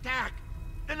for the attack.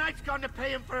 The Knight's gone to pay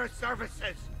him for his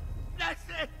services. That's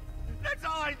it. That's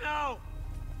all I know.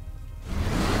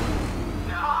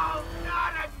 No,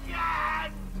 not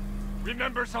again!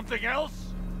 Remember something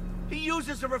else? He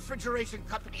uses a refrigeration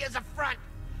company as a front.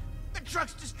 The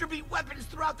trucks distribute weapons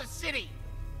throughout the city.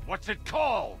 What's it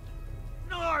called?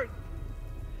 North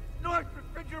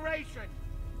Refrigeration.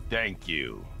 Thank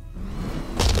you.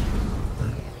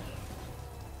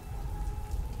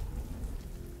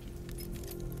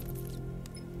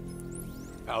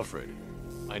 Alfred,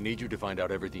 I need you to find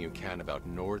out everything you can about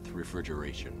North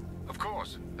Refrigeration. Of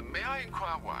course. May I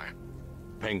inquire why?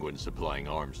 Penguin's supplying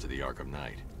arms to the Arkham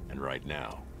Knight, and right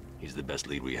now, he's the best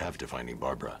lead we have to finding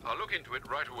Barbara. I'll look into it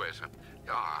right away, sir.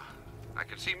 Ah, I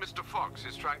can see Mr. Fox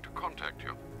is trying to contact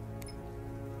you.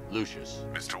 Lucius.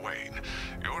 Mr. Wayne,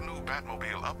 your new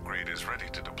Batmobile upgrade is ready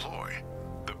to deploy.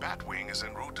 The Batwing is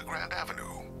en route to Grand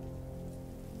Avenue.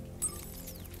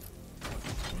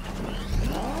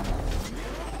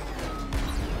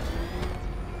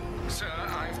 Sir,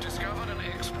 I've discovered an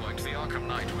exploit the Arkham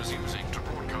Knight was using to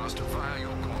broadcast via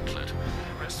your gauntlet.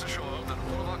 Rest assured that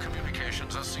all of our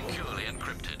communications are securely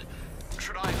encrypted.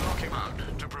 Should I lock him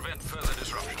out to prevent further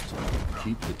disruptions?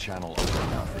 Keep the channel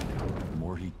open, Alfred. The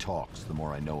more he talks, the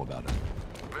more I know about him.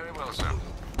 Very well, sir.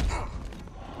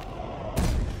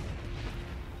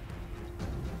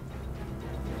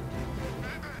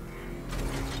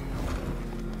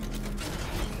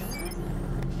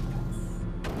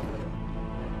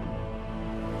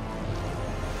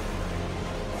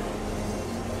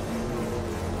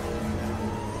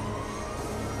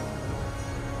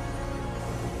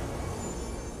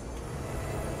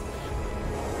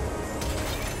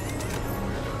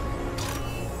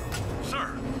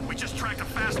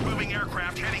 fast-moving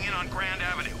aircraft heading in on Grand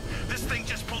Avenue. This thing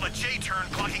just pulled a J-turn,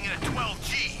 clocking in at 12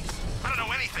 Gs. I don't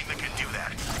know anything that can do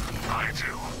that. I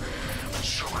do.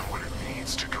 Show him what it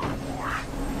means to go to war.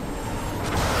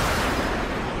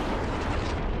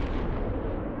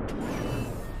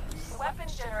 The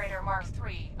weapons generator Mark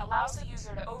III allows the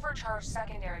user to overcharge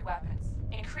secondary weapons,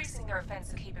 increasing their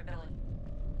offensive capability.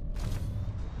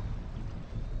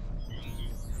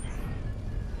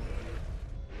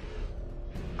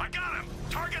 I got him!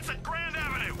 Target's at Grand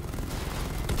Avenue!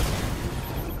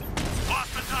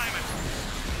 Lost the diamond!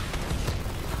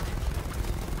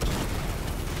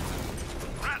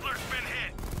 Rattler's been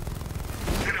hit!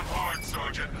 Hit him hard,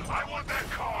 Sergeant! I want that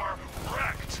car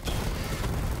wrecked!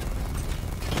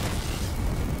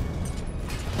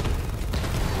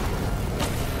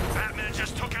 Batman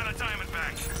just took out a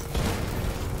Diamondback.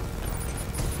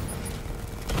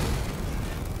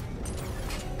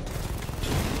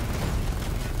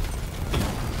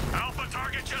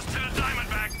 Target just hit a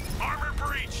Diamondback. Armor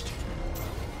breached.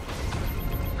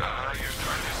 You're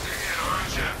starting to see it,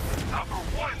 aren't you? Now for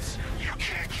once, you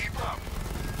can't keep up.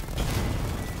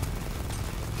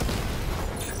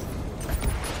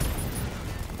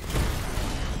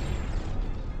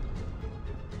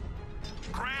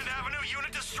 Grand Avenue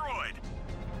unit destroyed.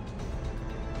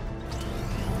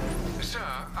 Sir,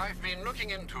 I've been looking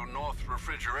into North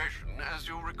Refrigeration as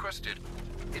you requested.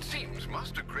 It seems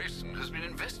Master Grayson has been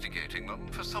investigating them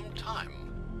for some time.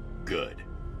 Good.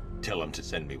 Tell him to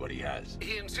send me what he has.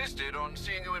 He insisted on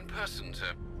seeing you in person,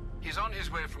 sir. He's on his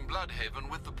way from Bloodhaven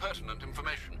with the pertinent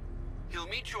information. He'll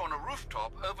meet you on a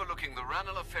rooftop overlooking the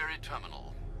Ranelagh Ferry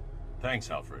Terminal.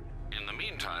 Thanks, Alfred. In the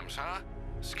meantime, sir,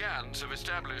 scans have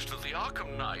established that the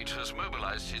Arkham Knight has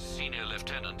mobilized his senior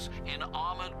lieutenants in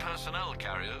armored personnel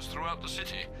carriers throughout the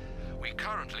city. We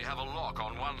currently have a lock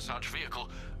on one such vehicle,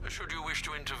 should you wish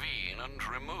to intervene and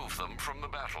remove them from the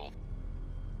battle.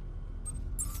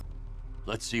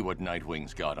 Let's see what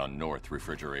Nightwing's got on North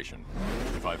Refrigeration.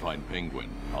 If I find Penguin,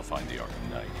 I'll find the Arkham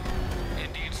Knight.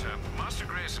 Indeed, sir. Master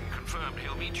Grayson confirmed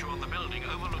he'll meet you on the building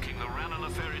overlooking the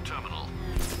Ranelagh Ferry Terminal.